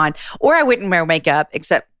makeup on. Or I wouldn't wear makeup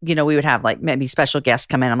except, we would have maybe special guests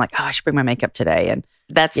come in. I'm like, oh, I should bring my makeup today. And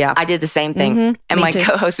I did the same thing. And my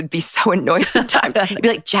co-host would be so annoyed sometimes. He'd be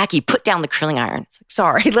like, Jackie, put down the curling iron.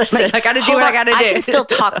 Sorry, listen, I got to do what I got to do. I can still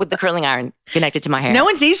talk with the curling iron connected to my hair. No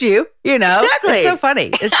one sees you, Exactly. It's so funny.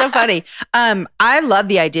 It's so funny. I love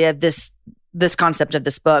the idea of this concept of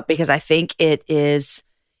this book because I think it is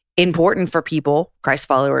important for people, Christ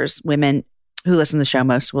followers, women who listen to the show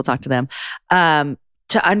most, we'll talk to them,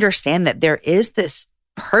 to understand that there is this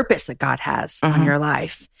purpose that God has on your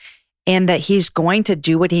life. And that he's going to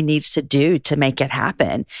do what he needs to do to make it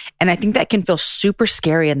happen. And I think that can feel super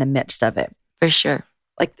scary in the midst of it. For sure.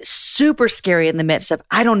 Super scary in the midst of,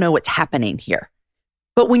 I don't know what's happening here.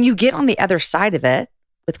 But when you get on the other side of it,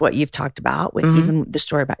 with what you've talked about, with even the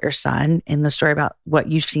story about your son and the story about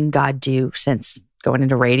what you've seen God do since going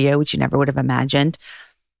into radio, which you never would have imagined.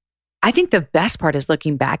 I think the best part is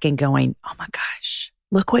looking back and going, oh my gosh,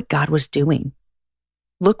 look what God was doing.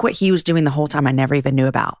 Look what he was doing the whole time I never even knew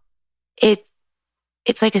about.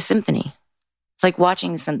 It's like a symphony. It's like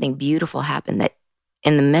watching something beautiful happen that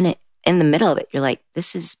in the middle of it, you're like,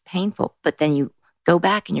 this is painful. But then you go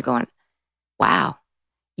back and you're going, wow,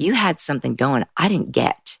 you had something going I didn't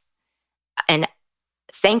get. And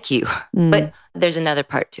thank you. But there's another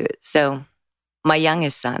part to it. So my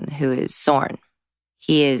youngest son, who is Soren,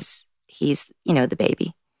 he's, the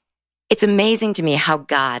baby. It's amazing to me how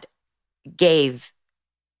God gave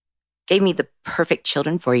me the perfect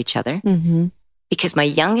children for each other. Mm-hmm. Because my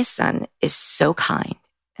youngest son is so kind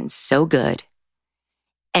and so good.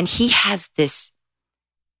 And he has this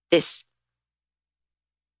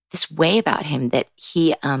way about him that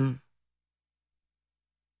he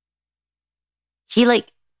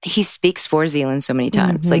speaks for Zealand so many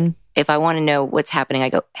times. Mm-hmm. Like if I want to know what's happening, I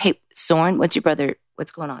go, hey, Soren, what's your brother?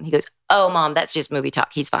 What's going on? He goes, oh, Mom, that's just movie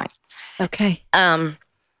talk. He's fine. Okay.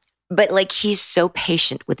 But like he's so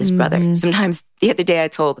patient with his brother. Sometimes the other day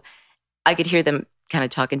I could hear them kind of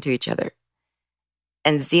talking to each other.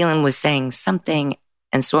 And Zealand was saying something.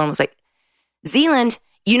 And Soren was like, Zealand,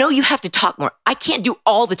 you have to talk more. I can't do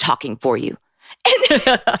all the talking for you.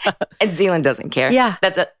 And Zealand doesn't care. Yeah.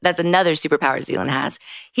 That's another superpower Zealand has.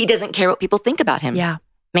 He doesn't care what people think about him. Yeah.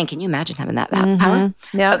 Man, can you imagine having that power?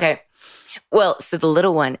 Yeah. Okay. Well, so the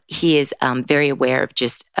little one, he is very aware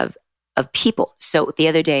of people. So the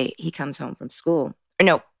other day he comes home from school. Or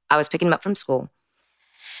no, I was picking him up from school.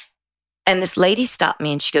 And this lady stopped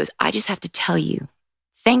me and she goes, I just have to tell you,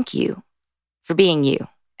 thank you for being you.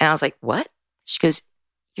 And I was like, what? She goes,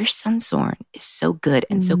 your son Soren is so good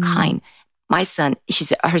and so kind. My son, she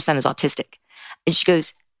said, her son is autistic. And she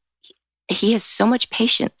goes, he has so much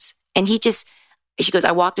patience. And she goes,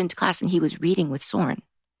 I walked into class and he was reading with Soren.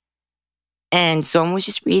 And Soren was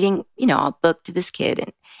just reading, a book to this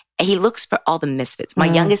kid. And he looks for all the misfits. My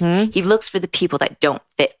youngest, he looks for the people that don't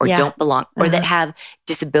fit or don't belong or that have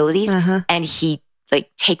disabilities. And he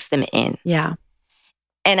takes them in. Yeah.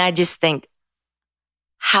 And I just think,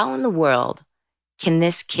 how in the world can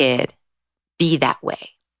this kid be that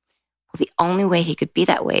way? Well, the only way he could be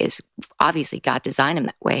that way is obviously God designed him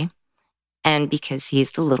that way. And because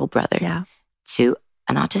he's the little brother to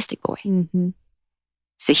an autistic boy. Mm-hmm.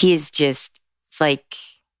 So he is just, it's like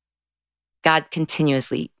God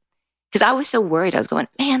continuously, because I was so worried. I was going,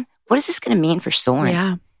 man, what is this going to mean for Soren?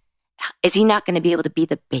 Yeah. Is he not going to be able to be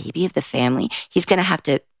the baby of the family? He's going to have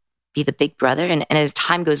to be the big brother. And as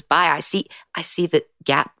time goes by, I see the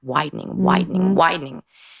gap widening.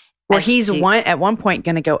 Well, he's at one point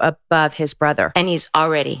going to go above his brother. And he's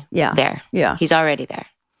already there. Yeah. He's already there.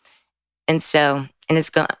 And so, and it's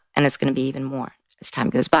going to be even more as time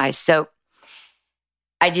goes by. So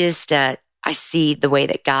I just, I see the way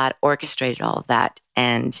that God orchestrated all of that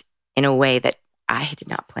and in a way that I did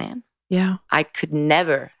not plan. Yeah. I could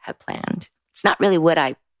never have planned. It's not really what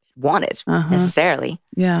I wanted necessarily.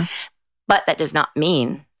 Yeah. But that does not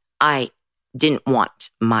mean I didn't want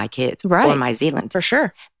my kids or my Zealand. For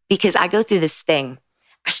sure. Because I go through this thing.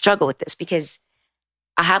 I struggle with this because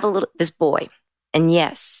I have this boy and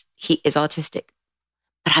yes, he is autistic,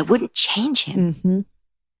 but I wouldn't change him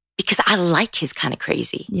because I like his kind of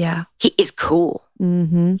crazy. Yeah. He is cool.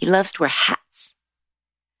 Mm-hmm. He loves to wear hats.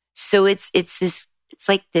 So it's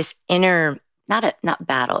like this inner, not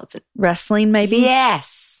battle. It's a wrestling maybe.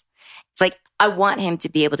 Yes. It's like, I want him to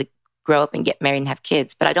be able to grow up and get married and have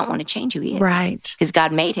kids, but I don't want to change who he is. Right. Because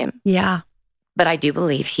God made him. Yeah. But I do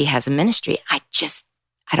believe he has a ministry. I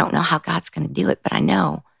don't know how God's going to do it, but I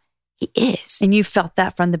know he is. And you felt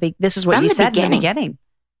that from the beginning. This is what you said in the beginning.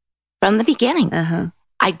 From the beginning.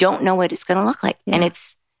 I don't know what it's going to look like. Yeah.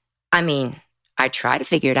 And I try to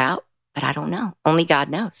figure it out, but I don't know. Only God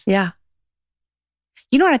knows. Yeah.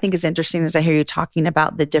 You know what I think is interesting is I hear you talking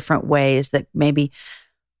about the different ways that maybe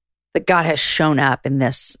that God has shown up in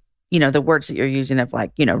this, the words that you're using of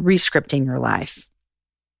re-scripting your life.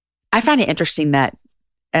 I find it interesting that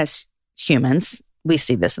as humans, we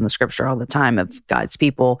see this in the scripture all the time of God's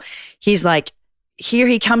people. He's like, here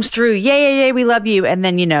he comes through. Yay, we love you. And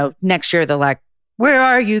then, next year they're like, where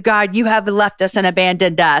are you, God? You have left us and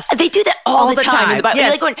abandoned us. They do that all the time in the Bible. Yes.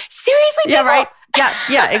 You're like going, seriously, people? Yeah, right.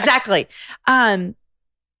 Yeah, exactly. And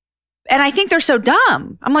I think they're so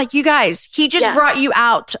dumb. I'm like, you guys, he just brought you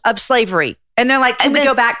out of slavery. And they're like, can we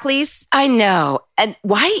go back, please? I know. And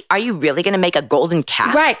why are you really going to make a golden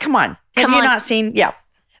calf? Right. Come on. Have you not seen? Yeah.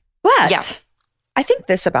 But I think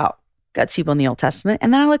this about God's people in the Old Testament.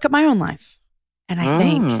 And then I look at my own life. And I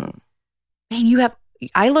think, man,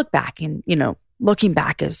 I look back and, looking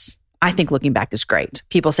back as I think looking back is great.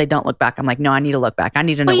 People say, don't look back. I'm like, no, I need to look back. I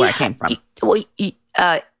need to know where I came from. You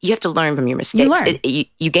have to learn from your mistakes.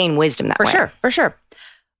 You gain wisdom that way. For sure.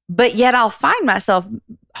 But yet I'll find myself,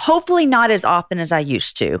 hopefully not as often as I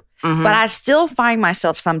used to, but I still find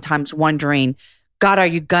myself sometimes wondering, God, are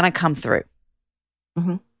you going to come through?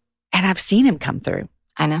 And I've seen him come through.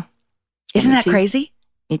 I know. Isn't that crazy?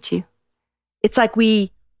 Me too. It's like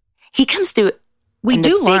he comes through. We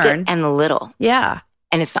do the learn. Big and the little. Yeah.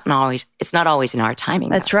 And it's not always in our timing.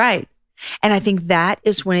 That's right. And I think that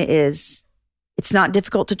is when it's not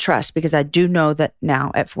difficult to trust, because I do know that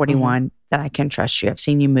now at 41 that I can trust you. I've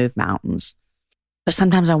seen you move mountains. But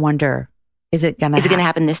sometimes I wonder, is it going to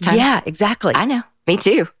happen this time? Yeah, exactly. I know. Me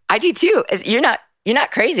too. I do too. You're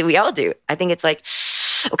not crazy. We all do. I think it's like,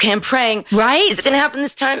 okay, I'm praying. Right? Is it going to happen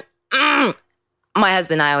this time? My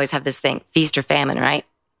husband and I always have this thing, feast or famine, right?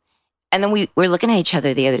 And then we're looking at each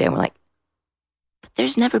other the other day and we're like, but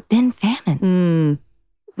there's never been famine.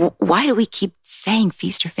 Why do we keep saying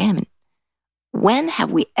feast or famine? When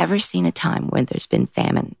have we ever seen a time when there's been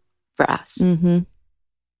famine for us?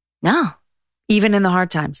 No. Even in the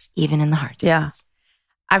hard times. Yeah.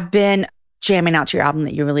 I've been jamming out to your album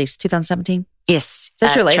that you released 2017. Yes.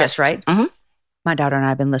 That's your latest, right? My daughter and I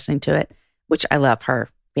have been listening to it, which I love her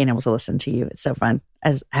being able to listen to you. It's so fun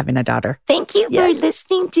as having a daughter. Thank you for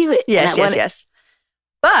listening to it. Yes.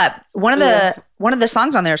 But one of the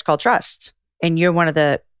songs on there is called Trust, and you're one of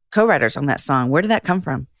the co-writers on that song. Where did that come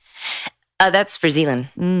from? That's for Zealand.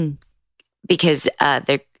 Because I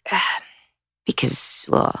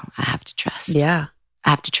have to trust. Yeah. I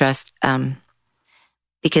have to trust.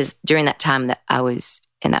 Because during that time that I was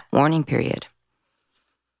in that mourning period,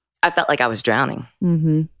 I felt like I was drowning.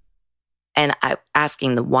 And I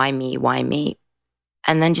asking the why me?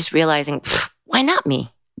 And then just realizing, why not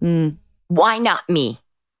me? Why not me?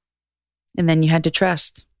 And then you had to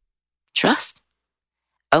trust. Trust.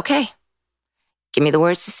 Okay. Give me the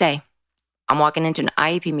words to say. I'm walking into an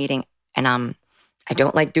IEP meeting and I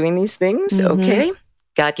don't like doing these things. Okay.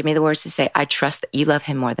 God, give me the words to say. I trust that you love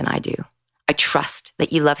him more than I do. I trust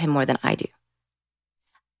that you love him more than I do.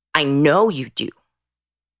 I know you do.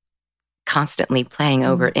 Constantly playing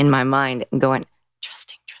over in my mind and going,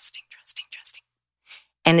 trusting.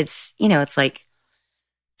 And it's, it's like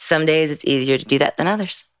some days it's easier to do that than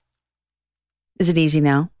others. Is it easy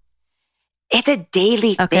now? It's a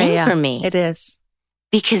daily thing for me. It is.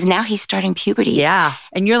 Because now he's starting puberty. Yeah.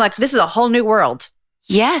 And you're like, this is a whole new world.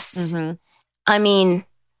 Yes. I mean,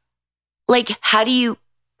 like, how do you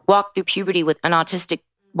walk through puberty with an autistic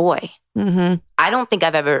boy? I don't think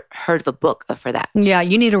I've ever heard of a book for that. Yeah,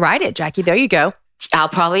 you need to write it, Jackie. There you go. I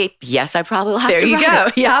probably will have to write it. There you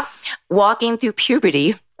go. Yeah. Walking through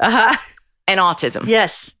puberty and autism.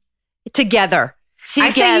 Yes. Together. I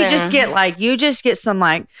say you just get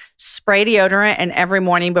some spray deodorant, and every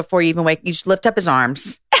morning before you even wake, you just lift up his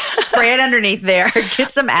arms, spray it underneath there,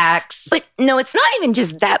 get some Axe. But no, it's not even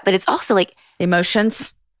just that, but it's also like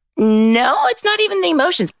emotions. No, it's not even the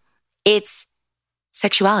emotions. It's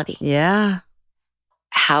sexuality. Yeah.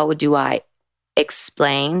 How do I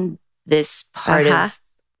explain this part of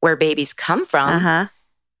where babies come from?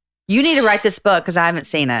 You need to write this book because I haven't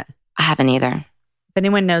seen it. I haven't either. If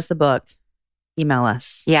anyone knows the book, email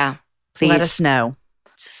us. Yeah, please. Let us know.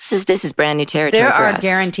 This is brand new territory There for are us.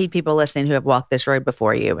 guaranteed people listening who have walked this road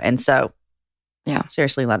before you. And so, yeah,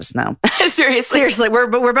 seriously, let us know. Seriously,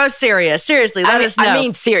 we're both serious. Seriously, let us know. I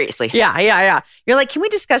mean, seriously. Yeah. You're like, can we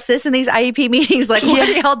discuss this in these IEP meetings? Like, what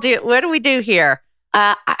do y'all do? What do we do here?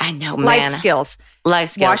 I know, man. Life skills.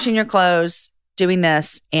 Washing your clothes, doing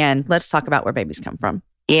this, and let's talk about where babies come from.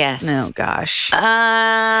 Yes. Oh, gosh.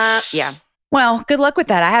 Yeah. Well, good luck with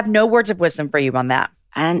that. I have no words of wisdom for you on that.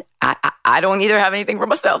 And I don't either have anything for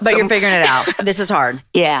myself. But you're figuring it out. This is hard.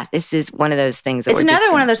 Yeah, this is one of those things. It's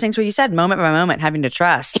another one of those things where you said moment by moment, having to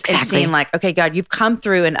trust. Exactly. And seeing like, okay, God, you've come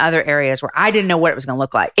through in other areas where I didn't know what it was going to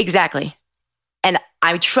look like. Exactly. And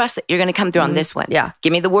I trust that you're going to come through on this one. Yeah.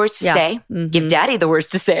 Give me the words to say. Give daddy the words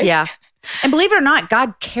to say. Yeah. And believe it or not,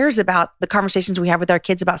 God cares about the conversations we have with our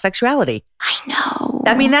kids about sexuality. I know.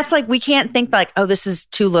 I mean, that's like, we can't think like, oh, this is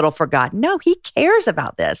too little for God. No, he cares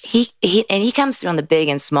about this. He comes through on the big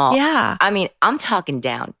and small. Yeah. I mean, I'm talking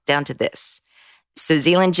down to this. So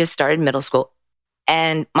Zealand just started middle school,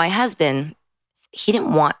 and my husband, he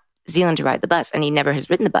didn't want Zealand to ride the bus, and he never has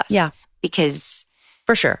ridden the bus. Yeah. Because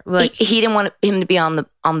for sure. Like, he didn't want him to be on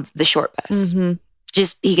the short bus.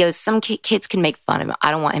 Just, he goes, some kids can make fun of him.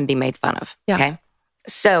 I don't want him to be made fun of. Yeah. Okay.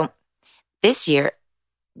 So this year,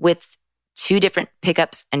 with 2 different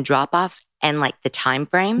pickups and drop-offs and like the time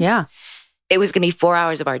frames, it was going to be 4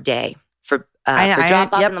 hours of our day for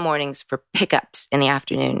drop-off in the mornings, for pickups in the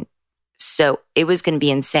afternoon So it was going to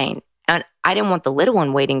be insane. And I didn't want the little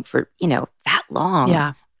one waiting for, that long.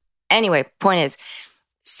 Yeah. Anyway, point is,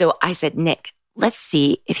 so I said, Nick, let's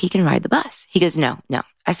see if he can ride the bus. He goes, no.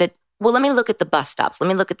 I said, well, let me look at the bus stops. Let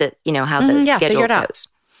me look at the, how the schedule goes.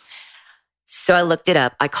 So I looked it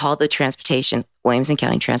up. I called the transportation, Williamson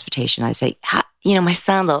County Transportation. I say, my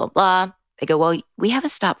son, blah, blah, blah. They go, well, we have a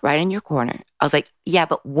stop right in your corner. I was like, yeah,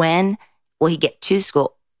 but when will he get to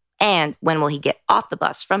school? And when will he get off the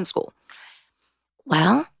bus from school?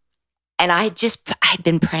 Well, and I'd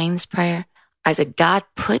been praying this prayer. I said, God,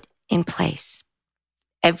 put in place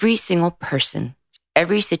every single person,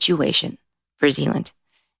 every situation for Zealand.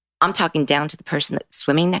 I'm talking down to the person that's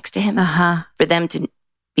swimming next to him, for them to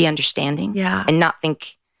be understanding and not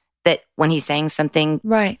think that when he's saying something,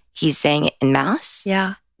 he's saying it in malice.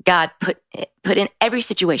 Yeah. God put in every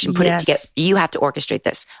situation, put it together. You have to orchestrate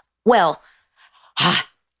this. Well,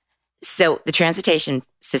 so the transportation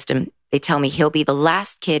system, they tell me he'll be the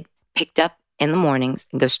last kid picked up in the mornings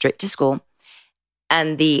and go straight to school.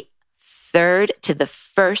 And the third to the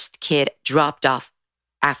first kid dropped off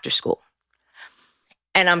after school.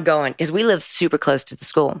 And I'm going, because we live super close to the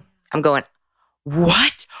school. I'm going,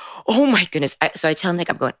 what? Oh my goodness. So I tell Nick,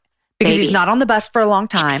 I'm going, because he's not on the bus for a long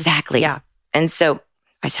time. Exactly. Yeah. And so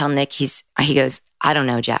I tell Nick, he goes, I don't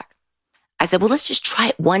know, Jack. I said, well, let's just try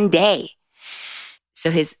it one day.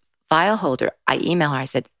 So his file holder, I email her, I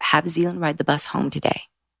said, have Zealand ride the bus home today.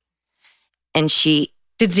 And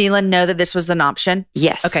Did Zealand know that this was an option?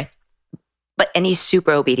 Yes. Okay. And he's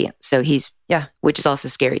super obedient. So which is also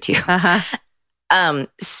scary too.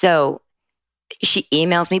 So she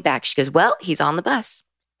emails me back. She goes, well, he's on the bus.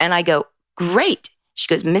 And I go, great. She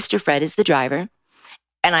goes, Mr. Fred is the driver.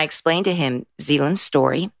 And I explained to him Zealand's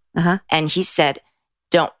story. And he said,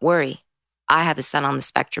 don't worry. I have a son on the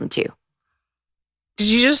spectrum too. Did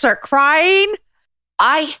you just start crying?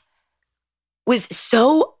 I was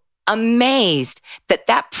so amazed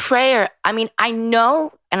that prayer, I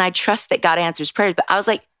know and I trust that God answers prayers, but I was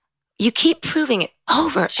like, you keep proving it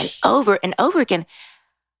over and over and over again.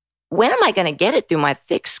 When am I going to get it through my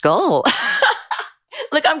thick skull?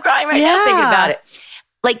 Look, I'm crying right now thinking about it.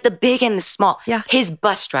 Like the big and the small. Yeah. His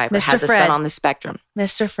bus driver has a son on the spectrum.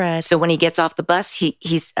 Mr. Fred. So when he gets off the bus,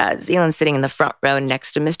 he's Zealand sitting in the front row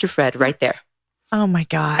next to Mr. Fred right there. Oh my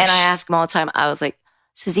gosh. And I ask him all the time, I was like,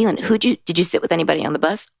 so Zealand, did you sit with anybody on the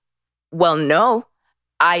bus? Well, no.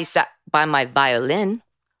 I sat by my violin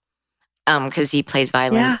because he plays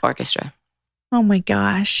violin orchestra. Oh my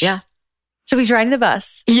gosh. Yeah. So he's riding the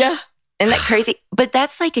bus. Yeah. Isn't that crazy? But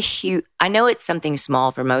that's like a huge, I know it's something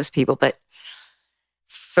small for most people, but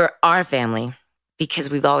for our family, because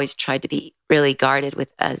we've always tried to be really guarded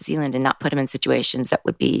with Zealand and not put him in situations that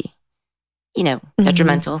would be,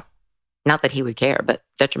 detrimental. Not that he would care, but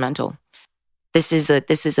detrimental. This is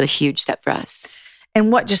a huge step for us.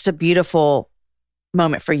 And what just a beautiful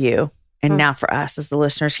moment for you. And now for us as the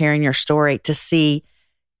listeners hearing your story to see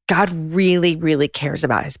God really, really cares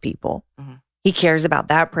about his people. He cares about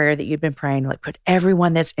that prayer that you've been praying, like put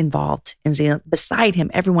everyone that's involved in Zealand beside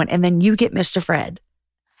him, everyone. And then you get Mr. Fred.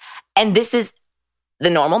 And this is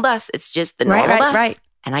the normal bus. It's just the normal bus. Right.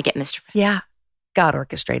 And I get Mr. Fred. Yeah. God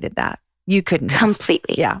orchestrated that. You couldn't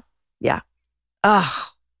completely. Yeah. Yeah. Oh,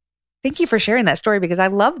 thank you for sharing that story because I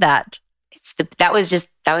love that. That was just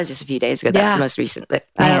a few days ago. That's the most recent, but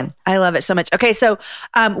man. I love it so much. Okay. So,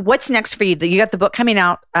 what's next for you? You got the book coming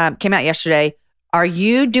out, came out yesterday. Are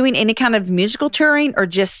you doing any kind of musical touring or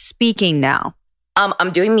just speaking now? I'm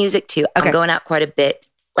doing music too. Okay. I'm going out quite a bit.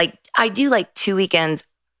 Like I do like 2 weekends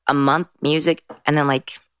a month music and then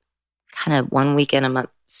like kind of 1 weekend a month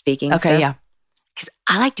speaking. Okay. Stuff. Yeah. Cause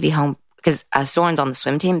I like to be home because Soren's on the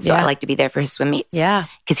swim team. So I like to be there for his swim meets. Yeah.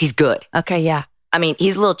 Cause he's good. Okay. Yeah.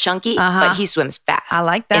 He's a little chunky, but he swims fast. I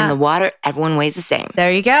like that. In the water, everyone weighs the same.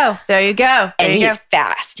 There you go. And he's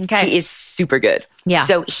fast. Okay. He is super good. Yeah.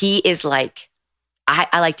 So he is like,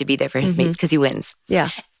 I like to be there for his meets because he wins. Yeah.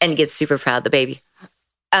 And gets super proud, the baby.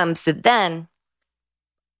 So then,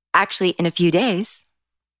 actually in a few days,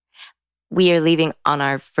 we are leaving on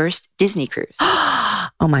our first Disney cruise. Oh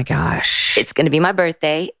my gosh. It's going to be my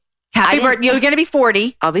birthday. Happy birthday. You're going to be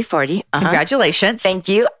 40. I'll be 40. Congratulations. Thank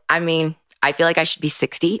you. I feel like I should be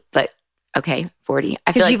 60, but okay, 40.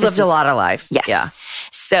 I feel like you've lived a lot of life. Yes. Yeah.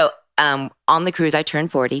 So on the cruise, I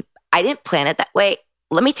turned 40. I didn't plan it that way.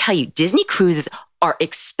 Let me tell you, Disney cruises are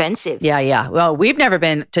expensive. Yeah. Well, we've never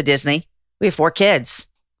been to Disney. We have 4 kids.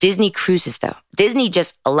 Disney cruises, though. Disney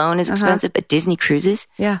just alone is expensive, but Disney cruises,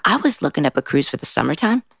 I was looking up a cruise for the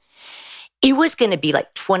summertime. It was going to be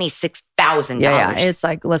like $26,000. Yeah. It's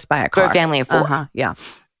like, let's buy a car. For a family of 4. Yeah.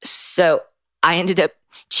 So I ended up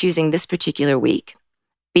choosing this particular week.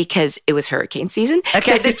 because it was hurricane season.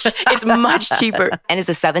 Okay. So it's much cheaper. And it's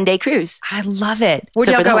a 7-day cruise. I love it. Where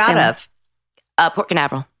do So y'all for the go whole out family. of? Port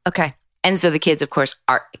Canaveral. Okay. And so the kids, of course,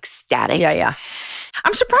 are ecstatic. Yeah.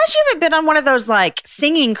 I'm surprised you haven't been on one of those like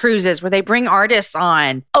singing cruises where they bring artists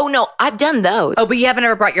on. Oh, no, I've done those. Oh, but you haven't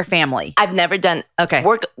ever brought your family. I've never done. Okay.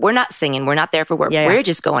 We're not singing. We're not there for work. Yeah. We're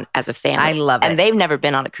just going as a family. I love it. And they've never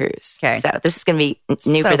been on a cruise. Okay. So this is going to be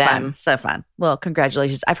new for them. So fun. Well,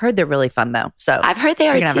 congratulations. I've heard they're really fun though. So I've heard they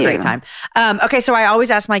are you're gonna too. have a great time. Okay. So I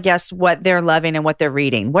always ask my guests what they're loving and what they're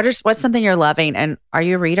reading. What's something you're loving? And are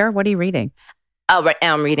you a reader? What are you reading? Oh, right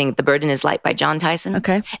now I'm reading The Burden is Light by John Tyson.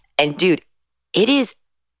 Okay. And dude, it is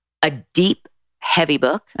a deep, heavy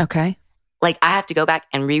book. Okay. Like I have to go back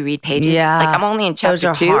and reread pages. Yeah. Like I'm only in chapter Those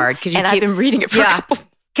are 2. hard because I've been reading it for a couple.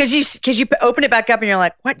 Because you open it back up and you're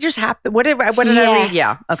like, what just happened? What did I read?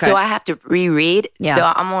 Yeah. Okay. So I have to reread. Yeah. So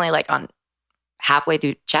I'm only like on halfway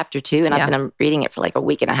through chapter 2 and I've been reading it for like a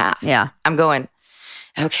week and a half. Yeah. I'm going,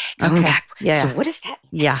 okay, going back. Yeah. So what is that?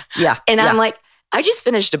 Yeah. And I'm like, I just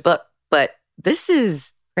finished a book, but this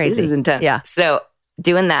is crazy. This is intense. Yeah. So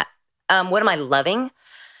doing that. What am I loving?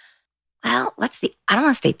 Well, I don't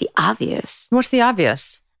want to state the obvious. What's the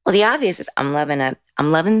obvious? Well, the obvious is I'm loving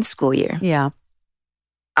the school year. Yeah.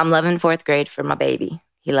 I'm loving 4th grade for my baby.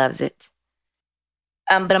 He loves it.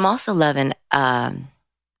 But I'm also loving, I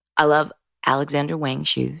love Alexander Wang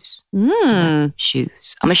shoes.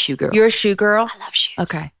 Shoes. I'm a shoe girl. You're a shoe girl? I love shoes.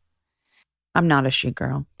 Okay. I'm not a shoe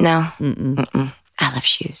girl. No. Mm-mm. I love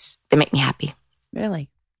shoes. They make me happy. Really?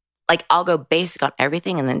 Like I'll go basic on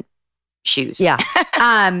everything and then shoes. Yeah.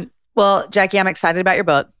 Well, Jackie, I'm excited about your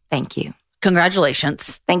book. Thank you.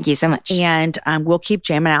 Congratulations. Thank you so much. And we'll keep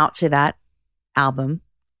jamming out to that album.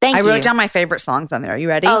 Thank you. I wrote down my favorite songs on there. Are you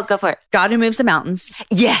ready? Oh, go for it. God Who Moves the Mountains.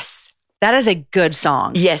 Yes. That is a good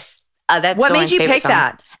song. Yes. That's what Soren's made you pick song.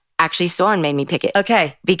 that? Actually, Soren made me pick it.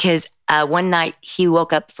 Okay. Because one night he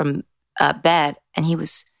woke up from bed and he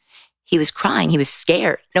was crying. He was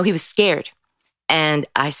scared. No, he was scared. And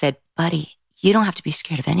I said, buddy, you don't have to be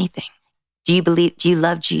scared of anything. Do you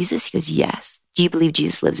love Jesus? He goes, yes. Do you believe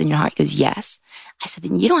Jesus lives in your heart? He goes, yes. I said,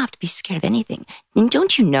 then you don't have to be scared of anything. Then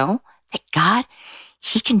don't you know that God,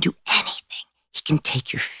 he can do anything. He can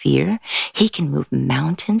take your fear. He can move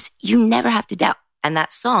mountains. You never have to doubt. And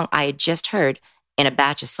that song I had just heard in a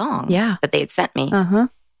batch of songs that they had sent me. Uh-huh.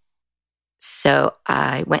 So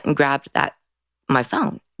I went and grabbed my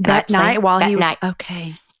phone. That night while he was... night.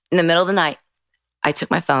 Okay. In the middle of the night, I took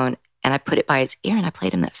my phone and I put it by his ear and I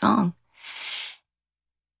played him that song.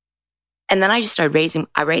 And then I just started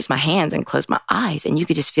I raised my hands and closed my eyes and you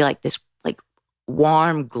could just feel like this like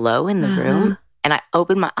warm glow in the room. And I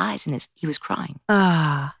opened my eyes and he was crying.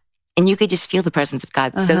 Ah. And you could just feel the presence of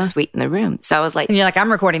God so sweet in the room. So I was like... And you're like,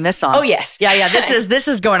 I'm recording this song. Oh, yes. Yeah. This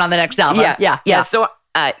is going on the next album. Yeah. So,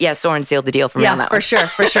 Soren sealed the deal for me on that one.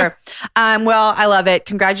 For sure. Well, I love it.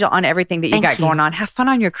 Congratulations on everything that you got going on. Have fun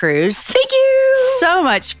on your cruise. Thank you. So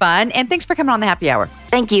much fun. And thanks for coming on the Happy Hour.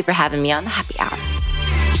 Thank you for having me on the Happy Hour.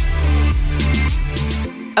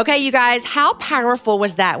 Okay, you guys, how powerful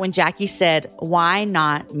was that when Jackie said, why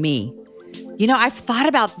not me? You know, I've thought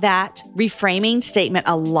about that reframing statement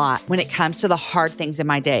a lot when it comes to the hard things in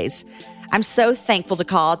my days. I'm so thankful to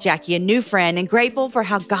call Jackie a new friend and grateful for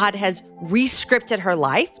how God has rescripted her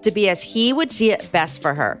life to be as he would see it best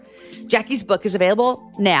for her. Jackie's book is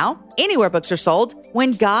available now, anywhere books are sold,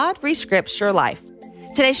 When God Rescripts Your Life.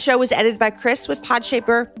 Today's show was edited by Chris with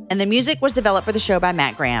Podshaper, and the music was developed for the show by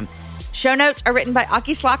Matt Graham. Show notes are written by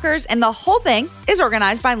Aki Slockers, and the whole thing is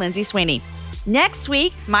organized by Lindsay Sweeney. Next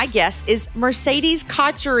week, my guest is Mercedes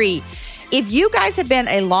Cotchery. If you guys have been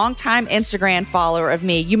a longtime Instagram follower of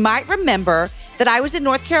me, you might remember that I was in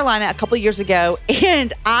North Carolina a couple years ago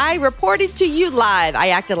and I reported to you live. I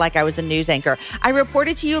acted like I was a news anchor. I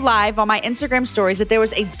reported to you live on my Instagram stories that there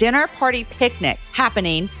was a dinner party picnic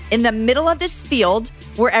happening in the middle of this field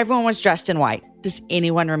where everyone was dressed in white. Does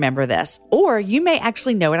anyone remember this? Or you may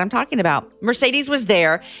actually know what I'm talking about. Mercedes was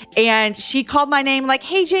there and she called my name like,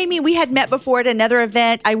 hey, Jamie, we had met before at another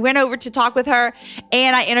event. I went over to talk with her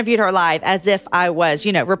and I interviewed her live as if I was,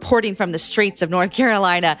 reporting from the streets of North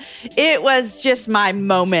Carolina. It was just my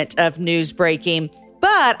moment of news breaking.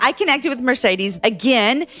 But I connected with Mercedes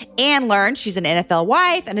again and learned she's an NFL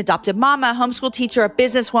wife, an adopted mama, homeschool teacher, a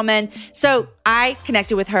businesswoman. So I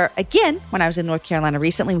connected with her again when I was in North Carolina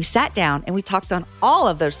recently. We sat down and we talked on all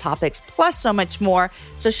of those topics, plus so much more.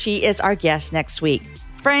 So she is our guest next week.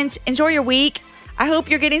 Friends, enjoy your week. I hope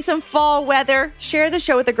you're getting some fall weather. Share the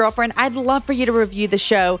show with a girlfriend. I'd love for you to review the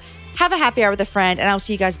show. Have a happy hour with a friend, and I'll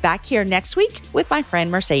see you guys back here next week with my friend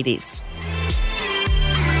Mercedes.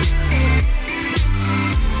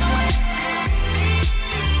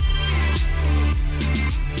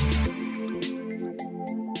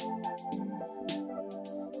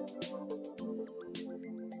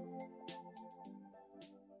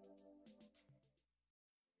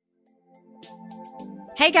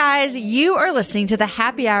 Hey guys, you are listening to the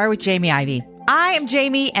Happy Hour with Jamie Ivey. I am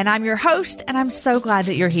Jamie and I'm your host, and I'm so glad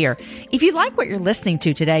that you're here. If you like what you're listening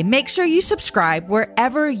to today, make sure you subscribe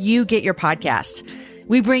wherever you get your podcasts.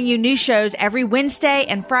 We bring you new shows every Wednesday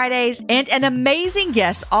and Fridays, and an amazing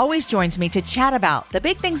guest always joins me to chat about the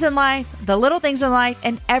big things in life, the little things in life,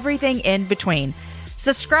 and everything in between.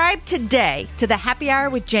 Subscribe today to the Happy Hour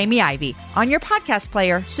with Jamie Ivey on your podcast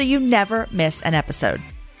player so you never miss an episode.